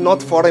 This is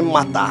not foreign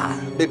matter,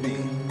 baby.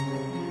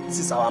 This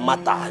is our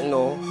matter, you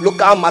know.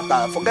 Local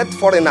matter. Forget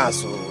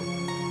foreigners,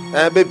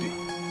 baby.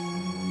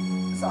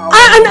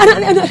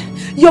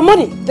 And your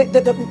money,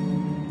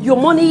 your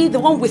money, the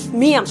one with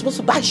me, I'm supposed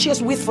to buy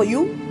shares with for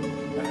you.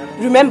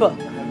 Remember,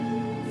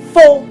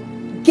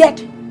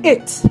 forget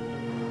it.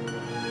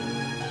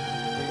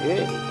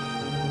 Hey.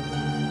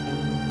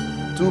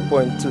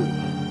 2.2.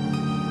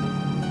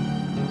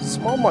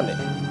 Small money.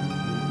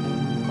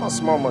 Not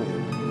small money.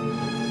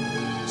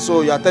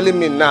 So you are telling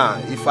me now,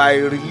 if I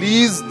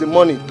release the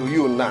money to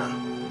you now,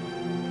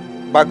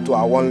 back to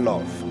our one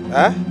love,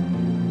 eh?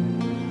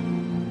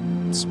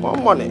 Small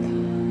money.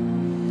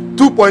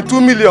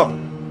 2.2 million.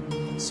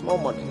 Small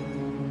money.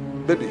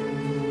 Baby,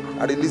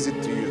 I release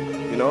it to you,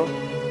 you know?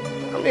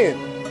 I mean,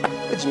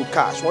 it's in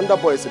cash. Wonder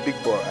Boy is a big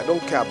boy. I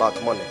don't care about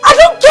money. I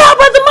don't care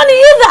about the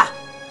money either.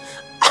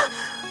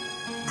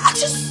 I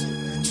just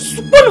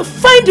want to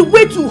find a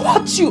way to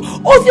hurt you.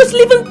 Obviously,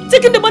 even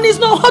taking the money is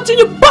not hurting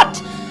you,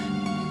 but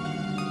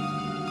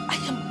I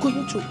am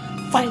going to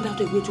find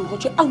out a way to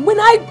hurt you. And when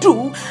I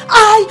do,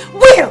 I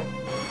will.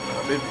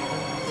 Baby,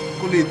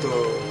 cool it.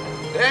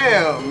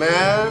 Damn,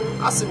 man.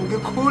 Ask him to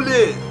cool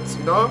it,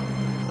 you know?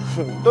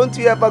 Don't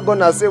you ever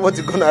gonna say what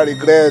you're gonna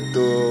regret,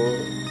 though.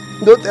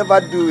 Don't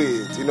ever do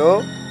it, you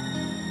know?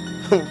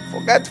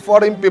 Forget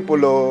foreign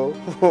people, oh.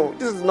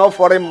 This is not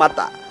foreign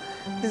matter.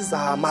 This is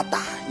our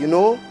matter, you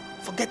know?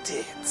 Forget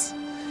it.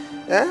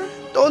 Eh?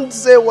 Don't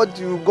say what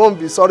you're gonna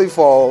be sorry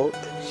for.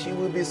 She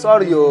will be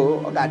sorry,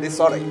 oh. Okay,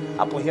 sorry.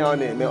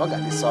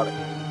 Okay, sorry.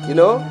 You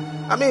know?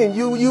 I mean,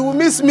 you will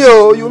miss me,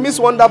 oh. You will miss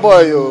Wonder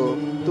Boy, oh.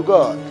 To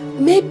God.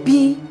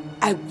 Maybe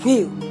I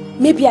will.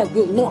 Maybe I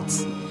will not.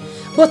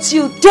 But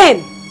till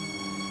then,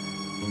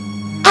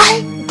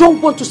 I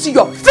don't want to see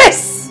your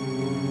face.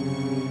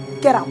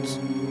 Get out.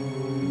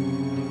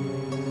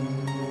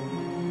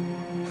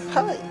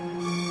 Hi.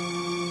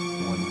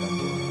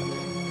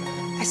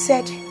 I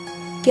said,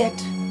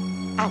 get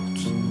out.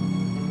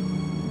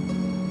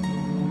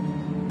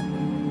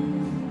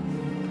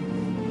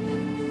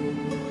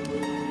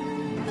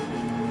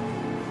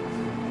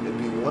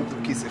 Want to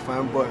kiss a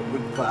fine boy,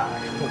 goodbye.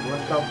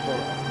 Wonderful.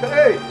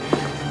 Hey!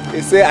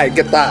 They say I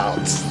get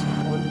out.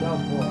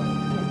 Wonderful.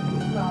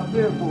 Now,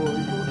 baby,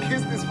 you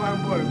kiss this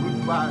fine boy,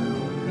 goodbye.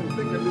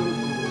 Take a look.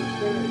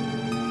 Hey.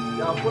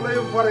 You are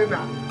following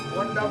foreigner.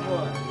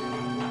 Wonderful.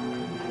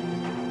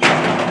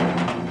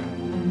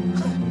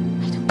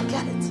 I don't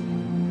get it.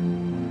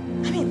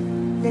 I mean,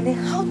 Nene,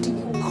 how do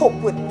you cope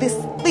with this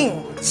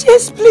thing?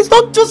 Yes, please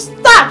don't just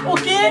start,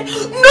 okay?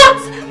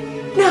 Not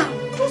now.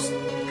 Just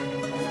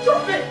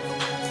stop it.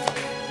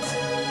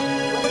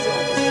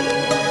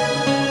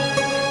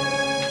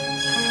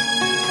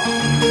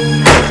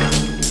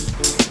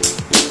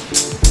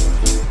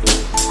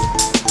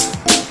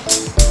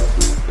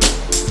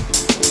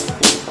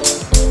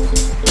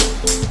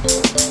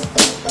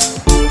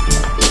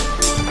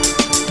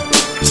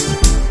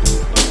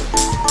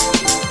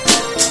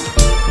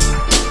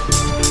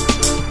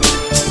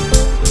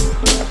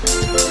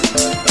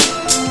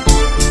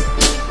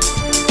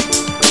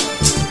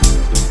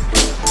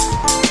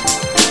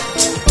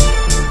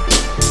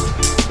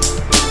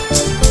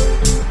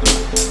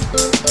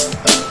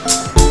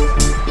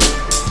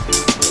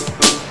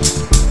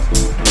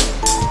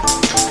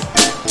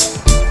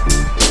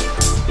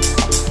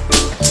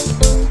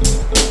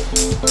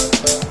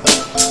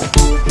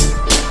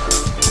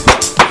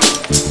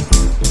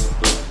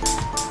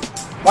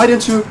 Why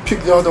didn't you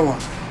pick the other one?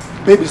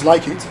 Babies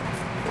like it.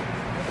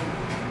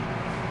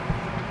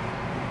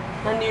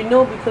 And you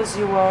know because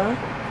you are?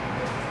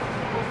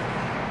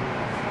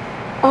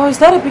 Oh, is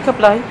that a pickup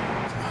line?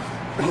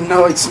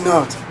 No, it's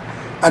not.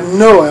 I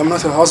know I am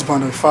not a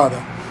husband or a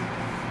father.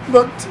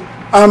 But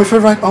I am a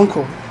favorite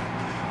uncle.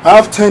 I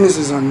have 10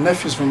 nieces and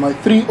nephews from my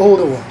 3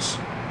 older ones.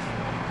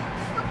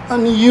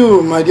 And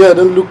you, my dear,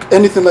 don't look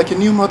anything like a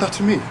new mother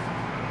to me.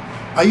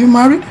 Are you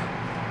married?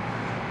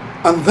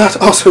 And that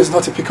also is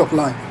not a pick-up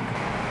line.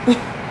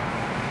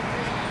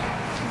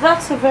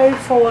 That's a very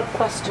forward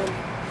question.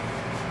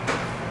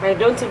 I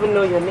don't even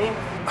know your name.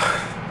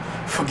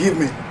 Forgive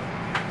me.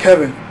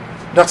 Kevin,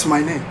 that's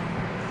my name.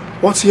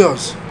 What's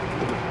yours?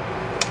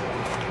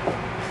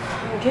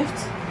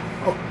 Gift?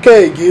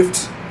 Okay,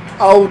 Gift.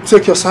 I'll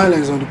take your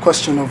silence on the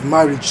question of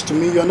marriage. To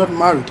me, you're not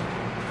married.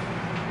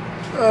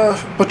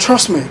 But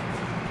trust me,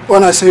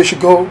 when I say you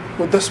should go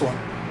with this one.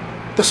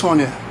 This one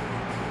here.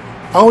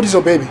 How old is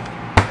your baby?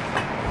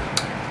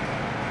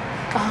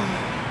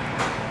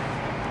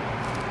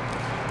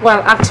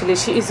 Well, actually,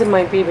 she isn't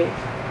my baby.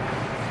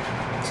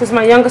 She's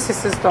my younger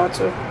sister's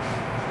daughter.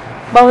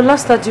 But we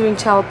lost her during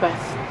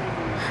childbirth.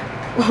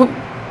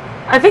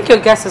 I think your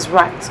guess is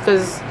right,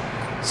 because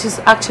she's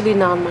actually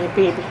now my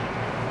baby.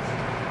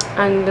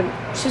 And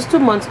she's 2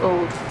 months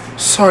old.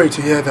 Sorry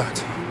to hear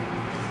that.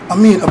 I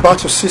mean,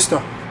 about your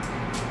sister.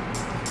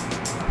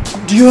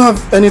 Do you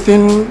have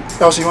anything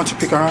else you want to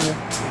pick around here?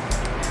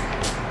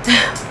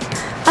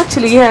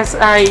 Actually, yes,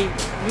 I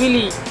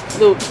really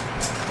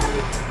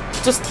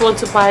just want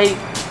to buy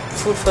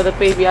food for the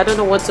baby. I don't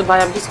know what to buy,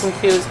 I'm just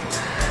confused.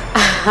 I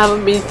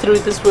haven't been through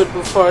this road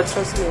before,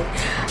 trust me.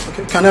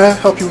 Okay, can I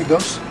help you with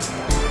those?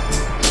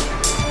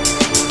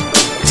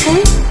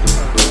 Okay.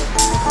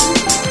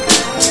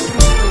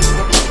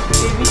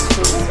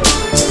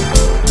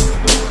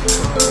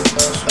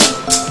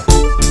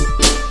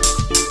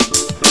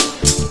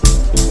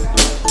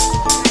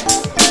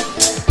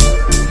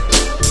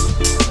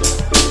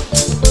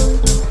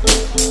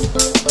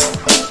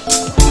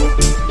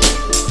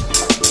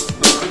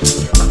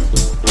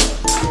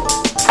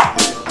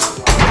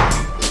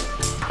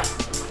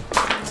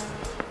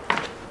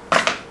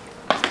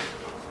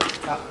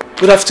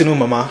 Good afternoon,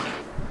 Mama.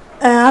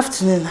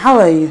 Afternoon. How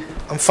are you?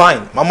 I'm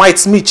fine. Mama,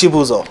 it's me,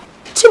 Chibuzo.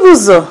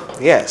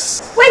 Chibuzo?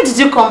 Yes. When did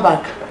you come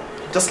back?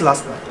 Just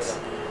last night.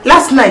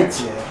 Last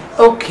night?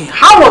 Yeah. Okay.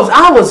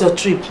 How was your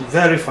trip?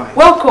 Very fine.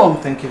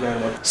 Welcome. Thank you very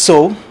much.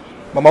 So,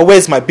 Mama,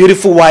 where's my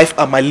beautiful wife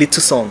and my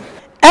little son?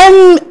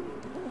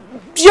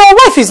 Your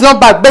wife is not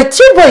back, but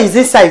Chibo is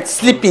inside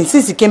sleeping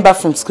since he came back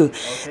from school.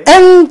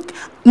 Okay.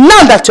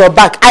 Now that you're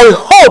back, I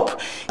hope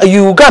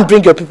you will go and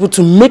bring your people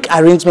to make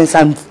arrangements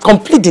and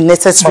complete the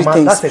necessary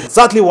things. That's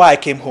exactly why I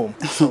came home.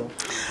 So,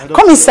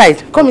 come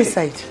inside. Come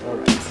inside. All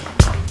right.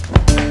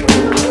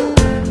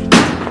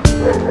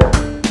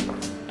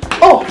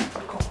 Oh,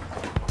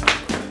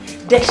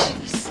 there she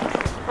is.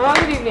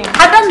 Good evening.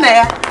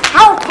 Adamaya,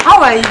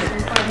 how are you?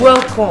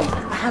 Welcome.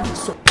 I have a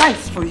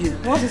surprise for you.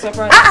 What's the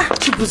surprise?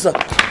 Chibuzo,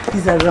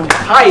 he's around.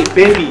 Hi,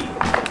 baby.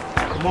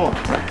 Come on.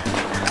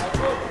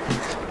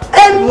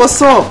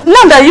 What's up?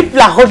 Now that you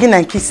are hugging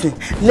and kissing,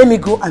 let me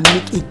go and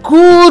make a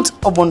good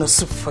obono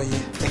soup for you.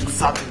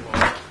 Exactly.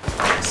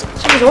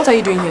 Chibuzo, what are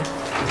you doing here?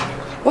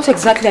 What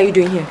exactly are you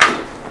doing here?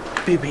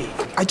 Baby,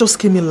 I just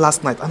came in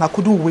last night and I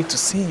couldn't wait to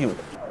see you.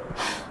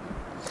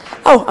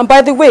 Oh, and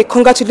by the way,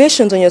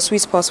 congratulations on your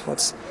Swiss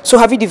passports. So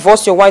have you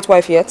divorced your white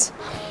wife yet?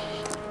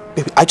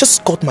 Baby, I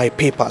just got my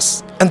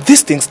papers and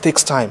these things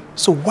takes time.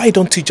 So why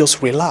don't you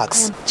just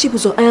relax?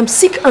 Chibuzo, I am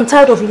sick and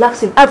tired of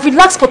relaxing. I've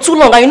relaxed for too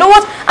long and you know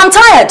what? I'm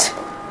tired.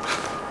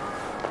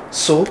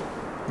 So,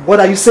 what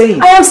are you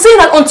saying? I am saying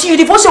that until you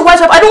divorce your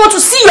white wife, I don't want to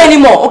see you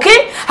anymore,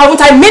 okay?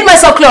 Haven't I made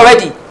myself clear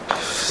already?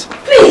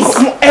 Please. Oh,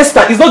 come on,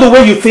 Esther, it's not the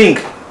way you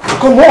think.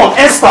 Come on,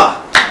 Esther.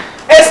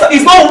 Esther,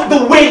 it's not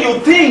the way you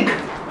think.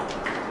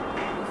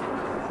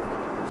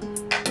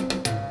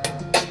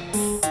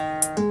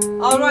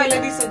 Alright,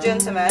 ladies and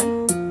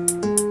gentlemen,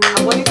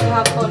 I want you to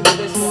have fun with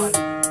this one.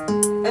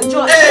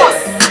 Enjoy. Hey.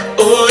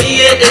 Oh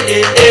yeah,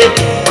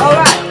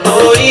 Alright.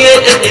 oh yeah,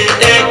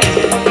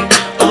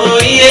 oh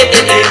yeah,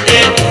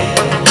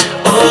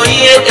 oh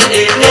yeah,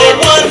 no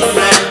one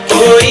left.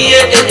 Oh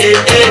yeah,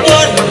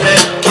 one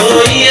left.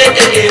 Oh yeah,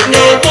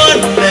 no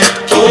one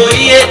left. Oh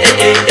yeah,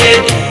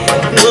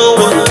 no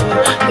one.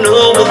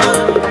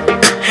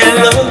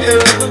 Hello,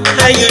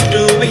 how you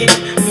doing?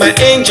 My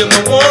angel,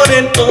 my one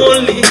and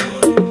only.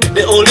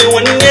 The only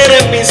one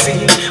that I'm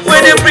missing. When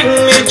they bring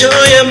me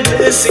joy and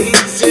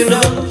blessings, you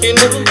know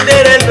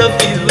that I love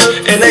you,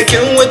 and I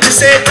can't wait to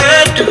say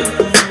I do.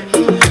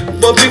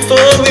 But before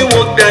we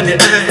walk down the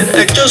aisle,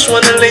 I just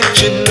wanna let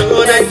you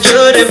know that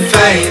you're the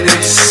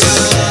finest.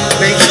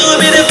 May you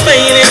be the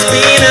finest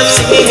being I've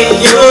seen.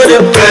 You're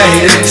the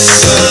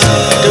brightest.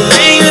 The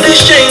way you the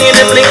shine,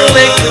 the bling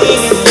like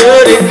me.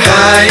 You're the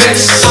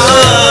highest.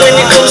 When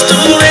it comes to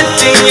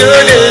renting,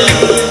 you're the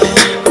lead.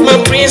 My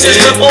princess,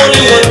 my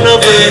only one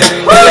of it.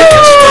 I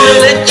just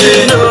wanna let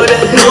you know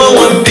that no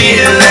one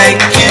be like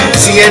you.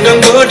 See, I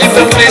don't go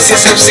different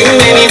places, I've seen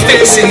many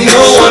faces.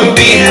 No one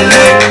be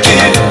like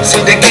you.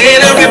 See, they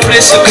cannot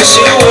replace you, cause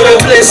you were a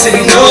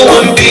blessing. No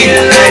one be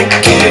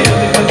like you.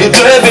 You're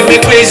driving me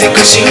crazy,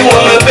 cause you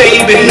are my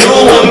baby.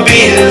 No one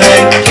be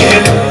like you.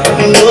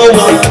 No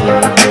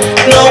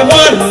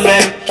one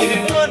like you.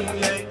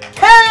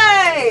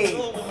 Hey!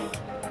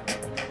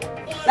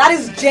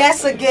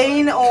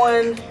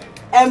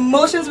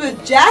 Emotions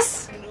with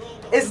Jess.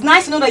 It's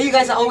nice to know that you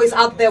guys are always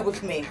out there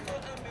with me.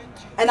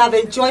 And I've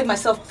enjoyed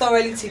myself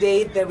thoroughly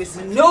today. There is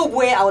no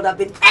way I would have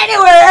been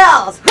anywhere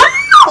else.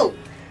 Wow!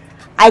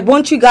 I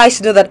want you guys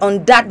to know that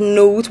on that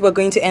note, we're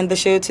going to end the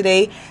show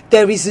today.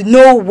 There is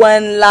no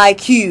one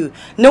like you.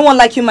 No one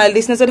like you, my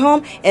listeners at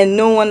home, and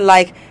no one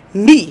like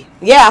me.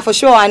 Yeah, for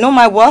sure. I know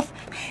my worth.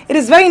 It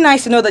is very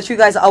nice to know that you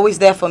guys are always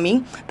there for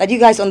me, that you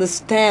guys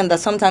understand that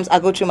sometimes I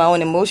go through my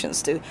own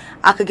emotions too.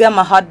 I could get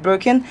my heart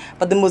broken,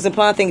 but the most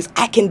important thing is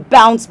I can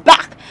bounce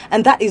back.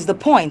 And that is the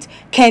point.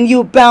 Can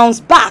you bounce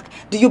back?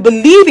 Do you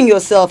believe in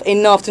yourself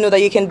enough to know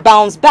that you can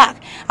bounce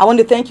back? I want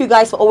to thank you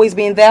guys for always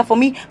being there for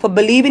me, for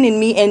believing in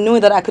me and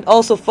knowing that I could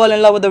also fall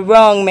in love with the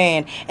wrong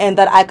man and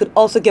that I could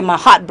also get my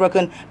heart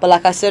broken. But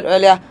like I said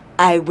earlier,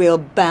 I will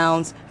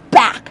bounce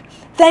back.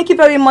 Thank you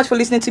very much for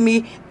listening to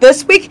me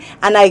this week,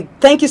 and I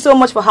thank you so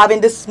much for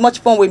having this much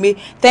fun with me.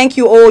 Thank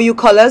you, all you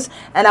callers,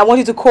 and I want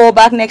you to call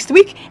back next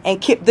week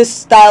and keep this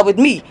style with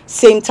me.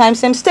 Same time,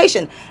 same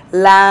station.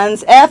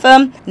 Lance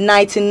FM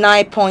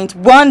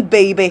 99.1,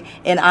 baby,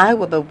 and I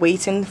will be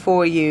waiting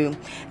for you.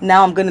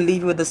 Now I'm going to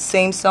leave you with the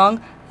same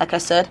song. Like I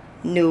said,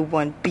 no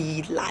one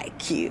be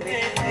like you. Oh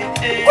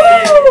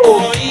yeah,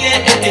 oh yeah,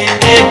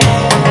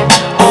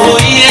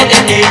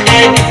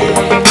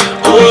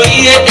 oh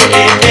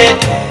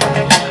yeah.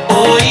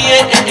 Oh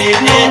yeah,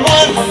 no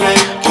one like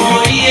you.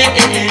 Oh yeah.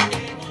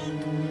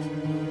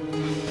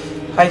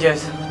 Hi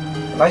Jess,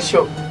 nice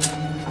show.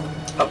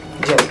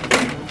 Jess,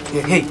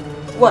 yeah, hey.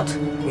 What?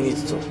 We need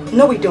to talk.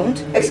 No, we don't.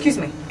 Excuse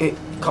me. Hey,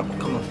 come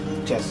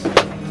on, Jess.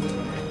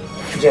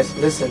 Jess,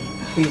 listen,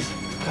 please.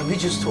 Can we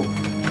just talk?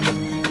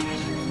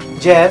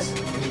 Jess.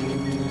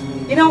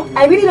 You know,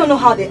 I really don't know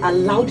how they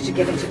allowed you to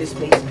get into this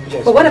place.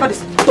 Jess. But whatever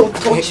this, don't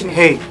touch me.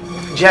 Hey,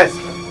 Jess,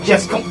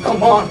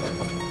 come on.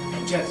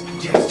 Jess,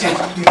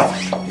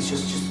 please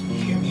just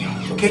hear me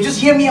out. Okay, just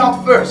hear me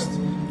out first.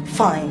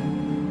 Fine.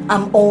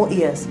 I'm all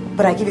ears,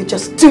 but I give you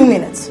just 2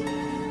 minutes.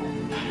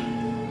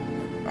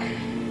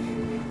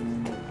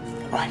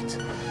 Right.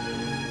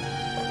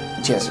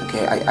 Jess,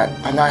 okay,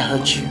 I know I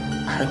hurt you.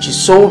 I hurt you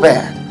so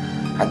bad.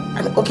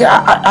 Okay,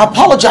 I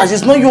apologize.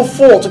 It's not your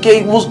fault, okay?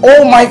 It was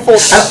all my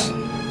fault.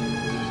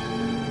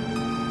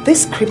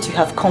 This script you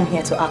have come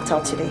here to act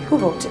out today, who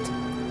wrote it?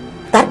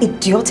 That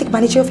idiotic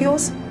manager of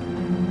yours?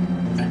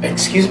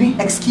 Excuse me?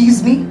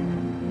 Excuse me?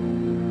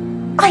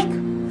 Ike,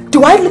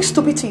 do I look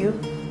stupid to you?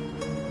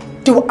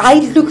 Do I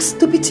look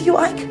stupid to you,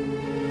 Ike?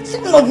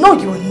 No,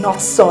 you're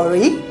not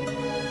sorry.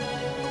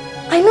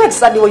 I know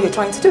exactly what you're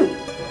trying to do.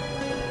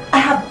 I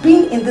have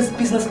been in this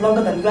business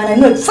longer than you, and I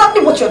know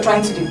exactly what you're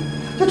trying to do.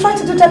 You're trying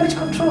to do damage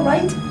control,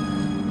 right?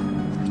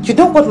 You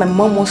know what my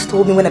mom once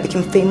told me when I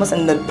became famous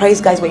and the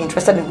prize guys were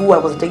interested in who I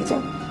was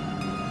dating?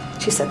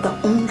 She said the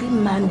only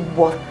man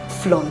worth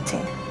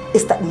flaunting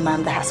is that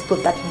man that has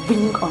put that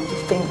ring on your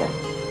finger,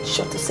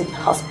 sure to say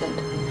husband.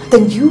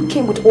 Then you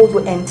came with all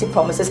your empty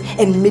promises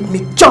and made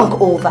me junk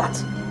all that.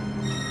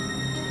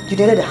 You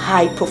needed a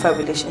high-profile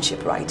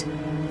relationship, right?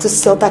 To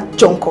sell that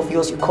junk of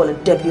yours you call a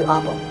debut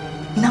album.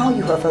 Now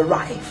you have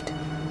arrived.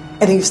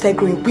 And then you start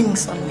growing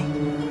wings on me.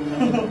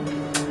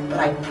 But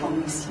I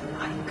promise you,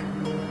 Ike,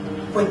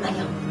 when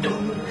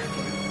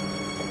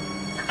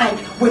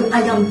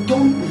I am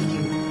done with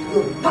you,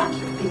 you'll pack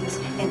your things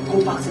and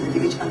go back to the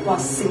village and go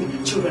and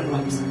sing children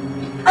rhymes.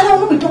 And I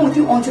will not be done with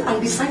you until I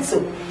decide so.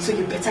 So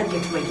you better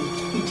get ready,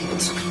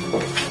 idiot.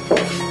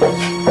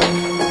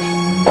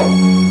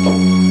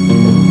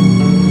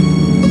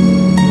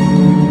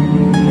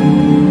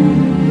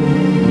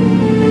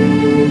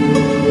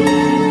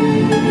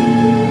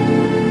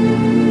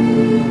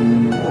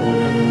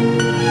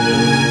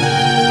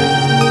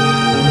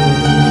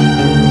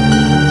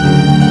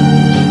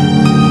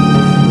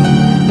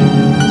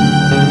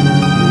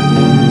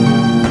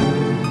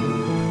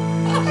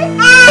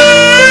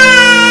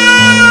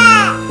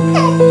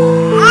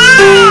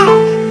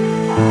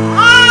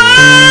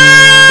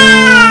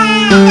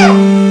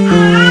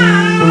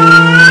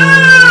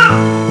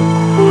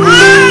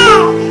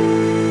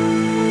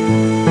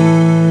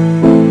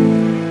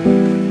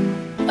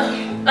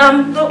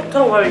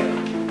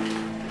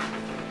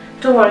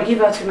 Give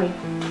her to me,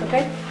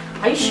 okay?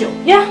 Are you sure?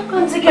 Yeah, go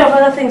and take care of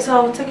other things, so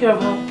I'll take care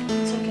of her.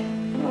 It's okay.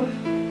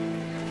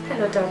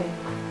 Hello, darling.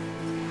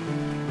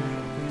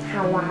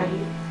 How are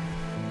you?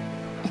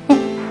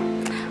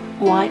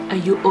 Why are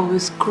you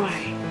always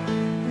crying?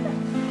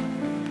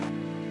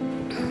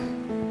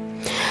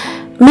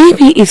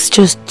 Maybe it's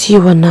just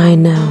you and I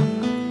now,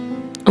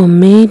 or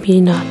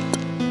maybe not.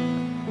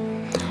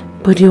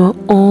 But you are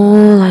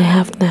all I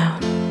have now,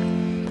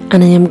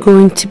 and I am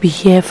going to be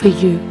here for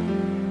you.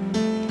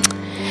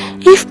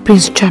 If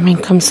Prince Charming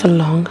comes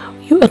along,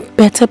 you had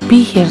better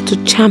be here to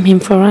charm him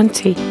for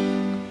Auntie.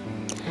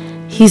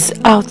 He's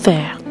out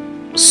there,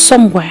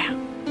 somewhere,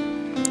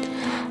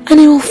 and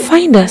he will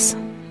find us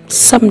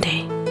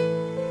someday.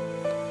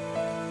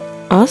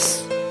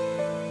 Us?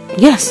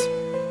 Yes,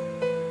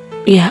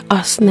 yeah,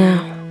 us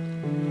now.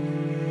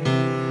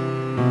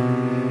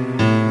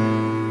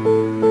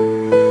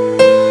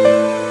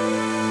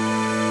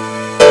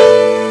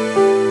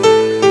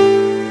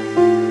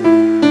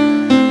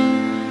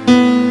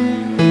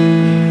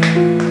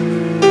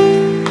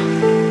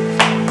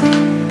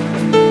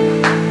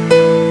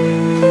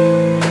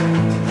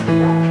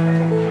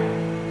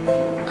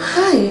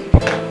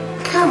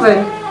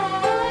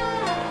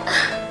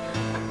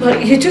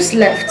 You just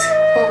left.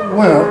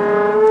 Well,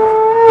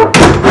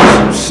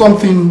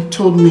 something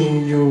told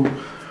me you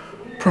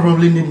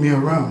probably need me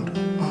around.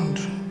 And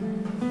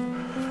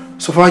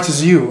so far it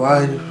is you,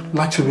 I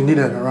like to be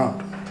needed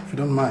around, if you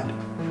don't mind.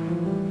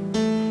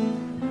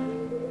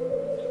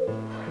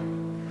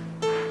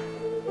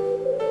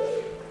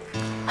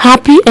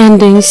 Happy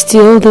endings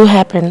still do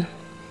happen.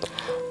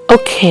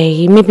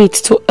 Okay, maybe it's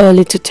too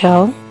early to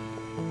tell.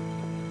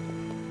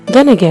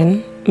 Then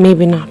again,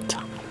 maybe not.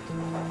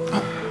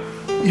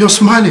 You're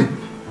smiling.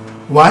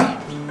 Why?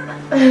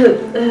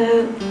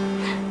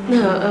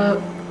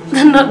 No,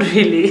 not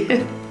really.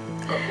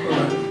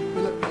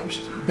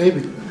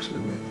 Baby.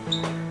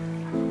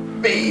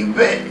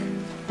 Baby.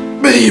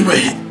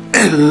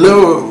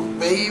 Hello,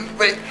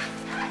 baby.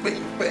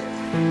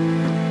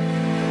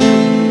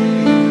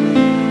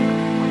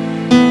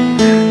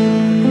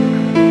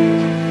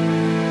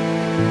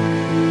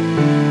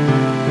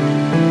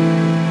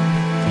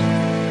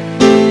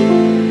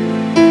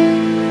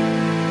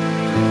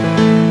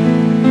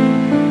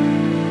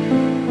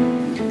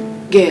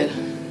 Girl,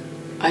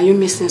 are you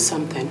missing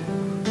something?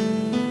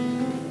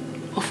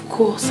 Of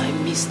course I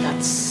miss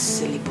that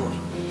silly boy.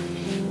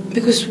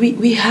 Because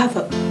we have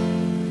a...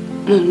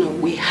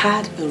 we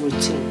had a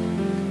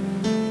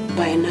routine.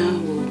 By now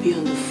we'll be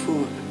on the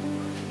phone.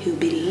 He'll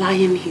be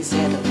lying his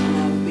head up and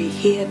I'll be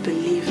here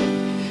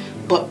believing.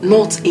 But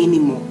not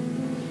anymore.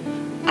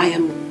 I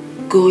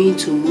am going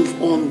to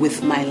move on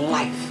with my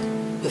life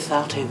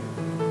without him.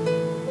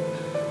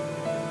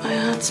 My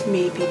heart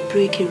may be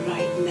breaking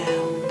right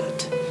now,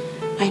 but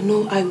I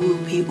know I will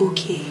be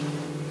okay.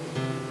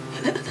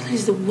 And that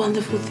is the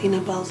wonderful thing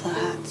about our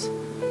hearts.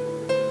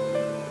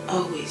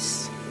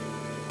 Always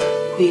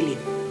willing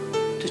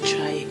to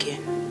try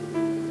again.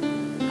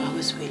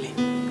 Always willing.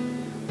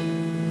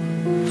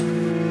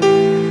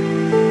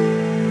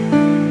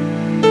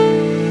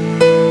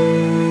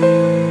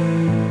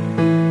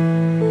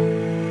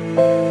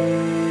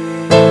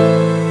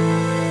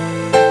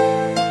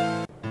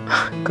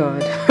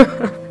 God.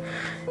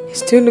 It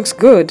still looks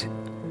good.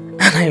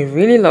 And I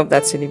really love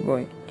that silly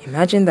boy.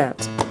 Imagine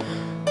that.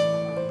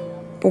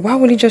 But why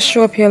would he just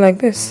show up here like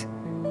this?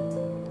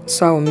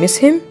 So I will miss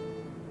him?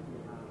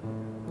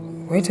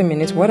 Wait a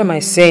minute, what am I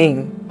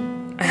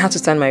saying? I have to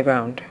stand my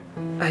ground.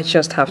 I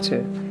just have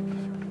to.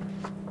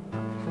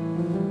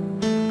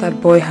 That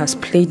boy has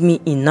played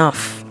me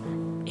enough.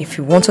 If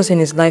he wants us in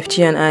his life,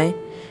 G and I,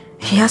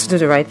 he has to do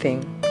the right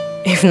thing.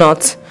 If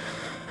not,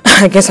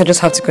 I guess I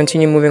just have to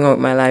continue moving on with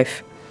my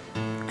life.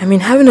 I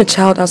mean, having a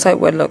child outside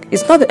wedlock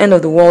is not the end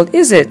of the world,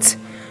 is it?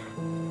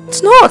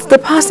 It's not. The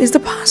past is the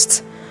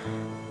past.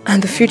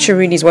 And the future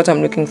really is what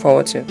I'm looking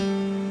forward to.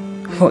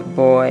 But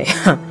boy,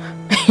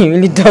 he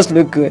really does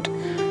look good.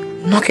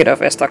 Knock it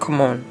off, Esther, come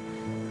on.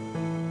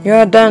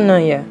 You're done now,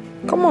 yeah.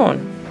 Come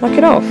on, knock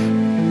it off.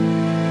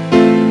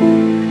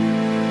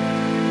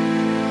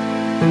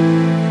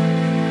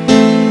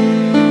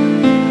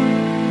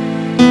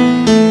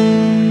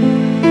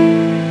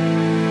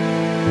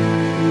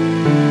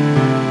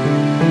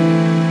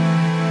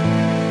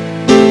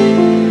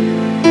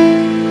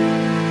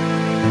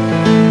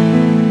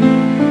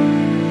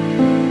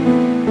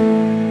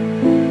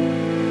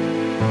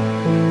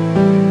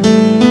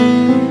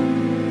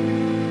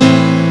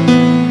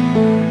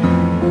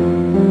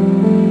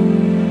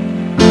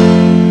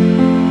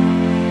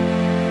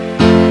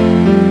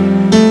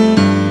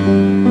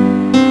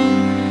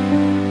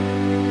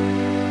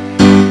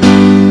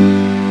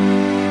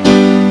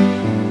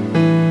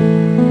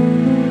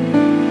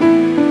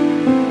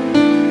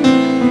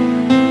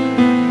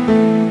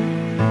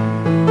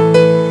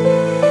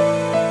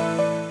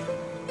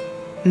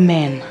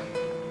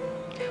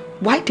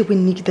 Do we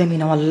need them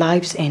in our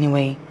lives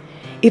anyway,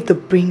 if they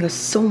bring us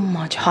so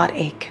much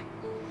heartache?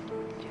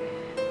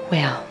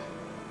 Well,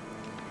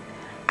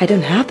 I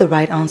don't have the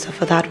right answer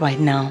for that right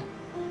now.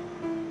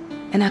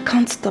 And I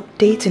can't stop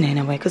dating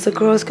anyway, because a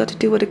girl's got to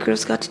do what a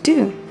girl's got to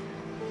do.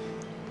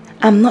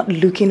 I'm not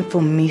looking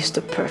for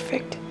Mr.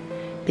 Perfect,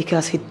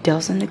 because he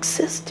doesn't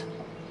exist.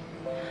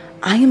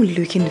 I am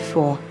looking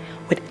for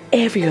what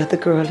every other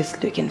girl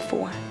is looking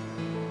for.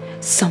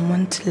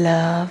 Someone to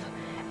love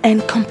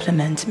and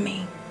compliment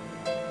me.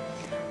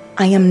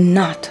 I am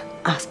not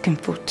asking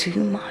for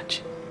too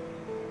much.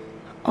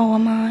 Oh,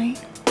 am I?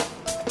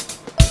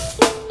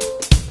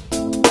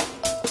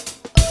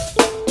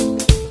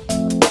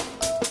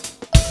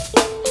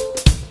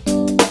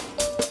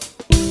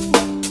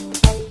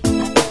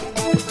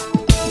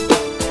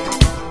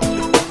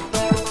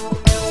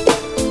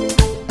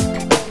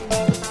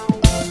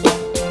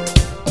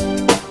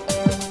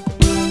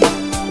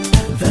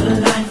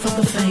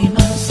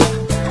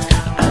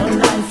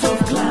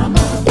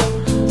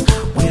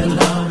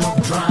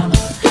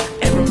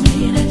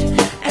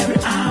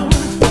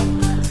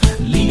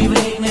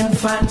 Leaving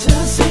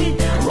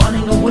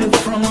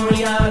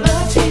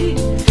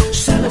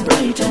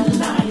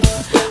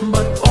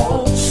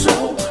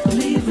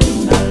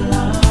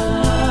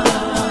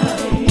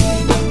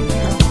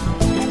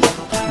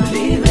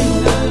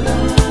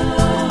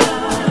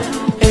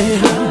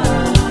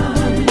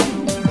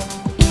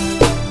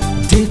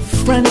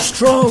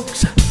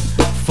strokes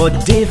for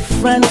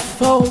different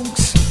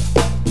folks.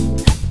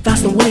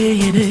 That's the way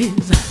it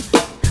is,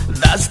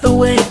 that's the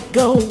way it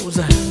goes.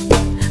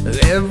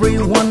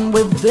 Everyone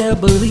with their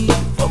belief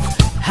of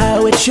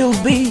how it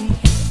should be.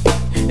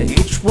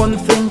 Each one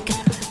think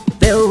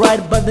they're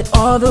right, but the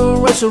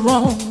other is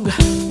wrong.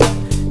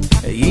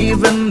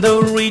 Even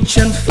the rich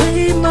and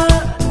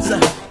famous,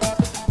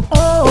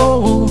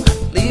 oh,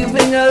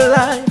 living a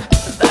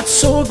life that's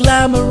so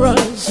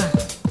glamorous,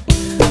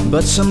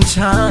 but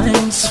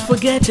sometimes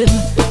forgetting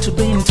to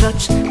be in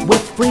touch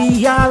with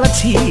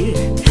reality,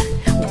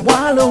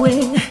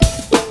 wallowing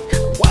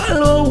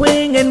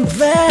in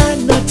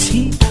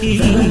vanity. The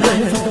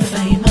life of the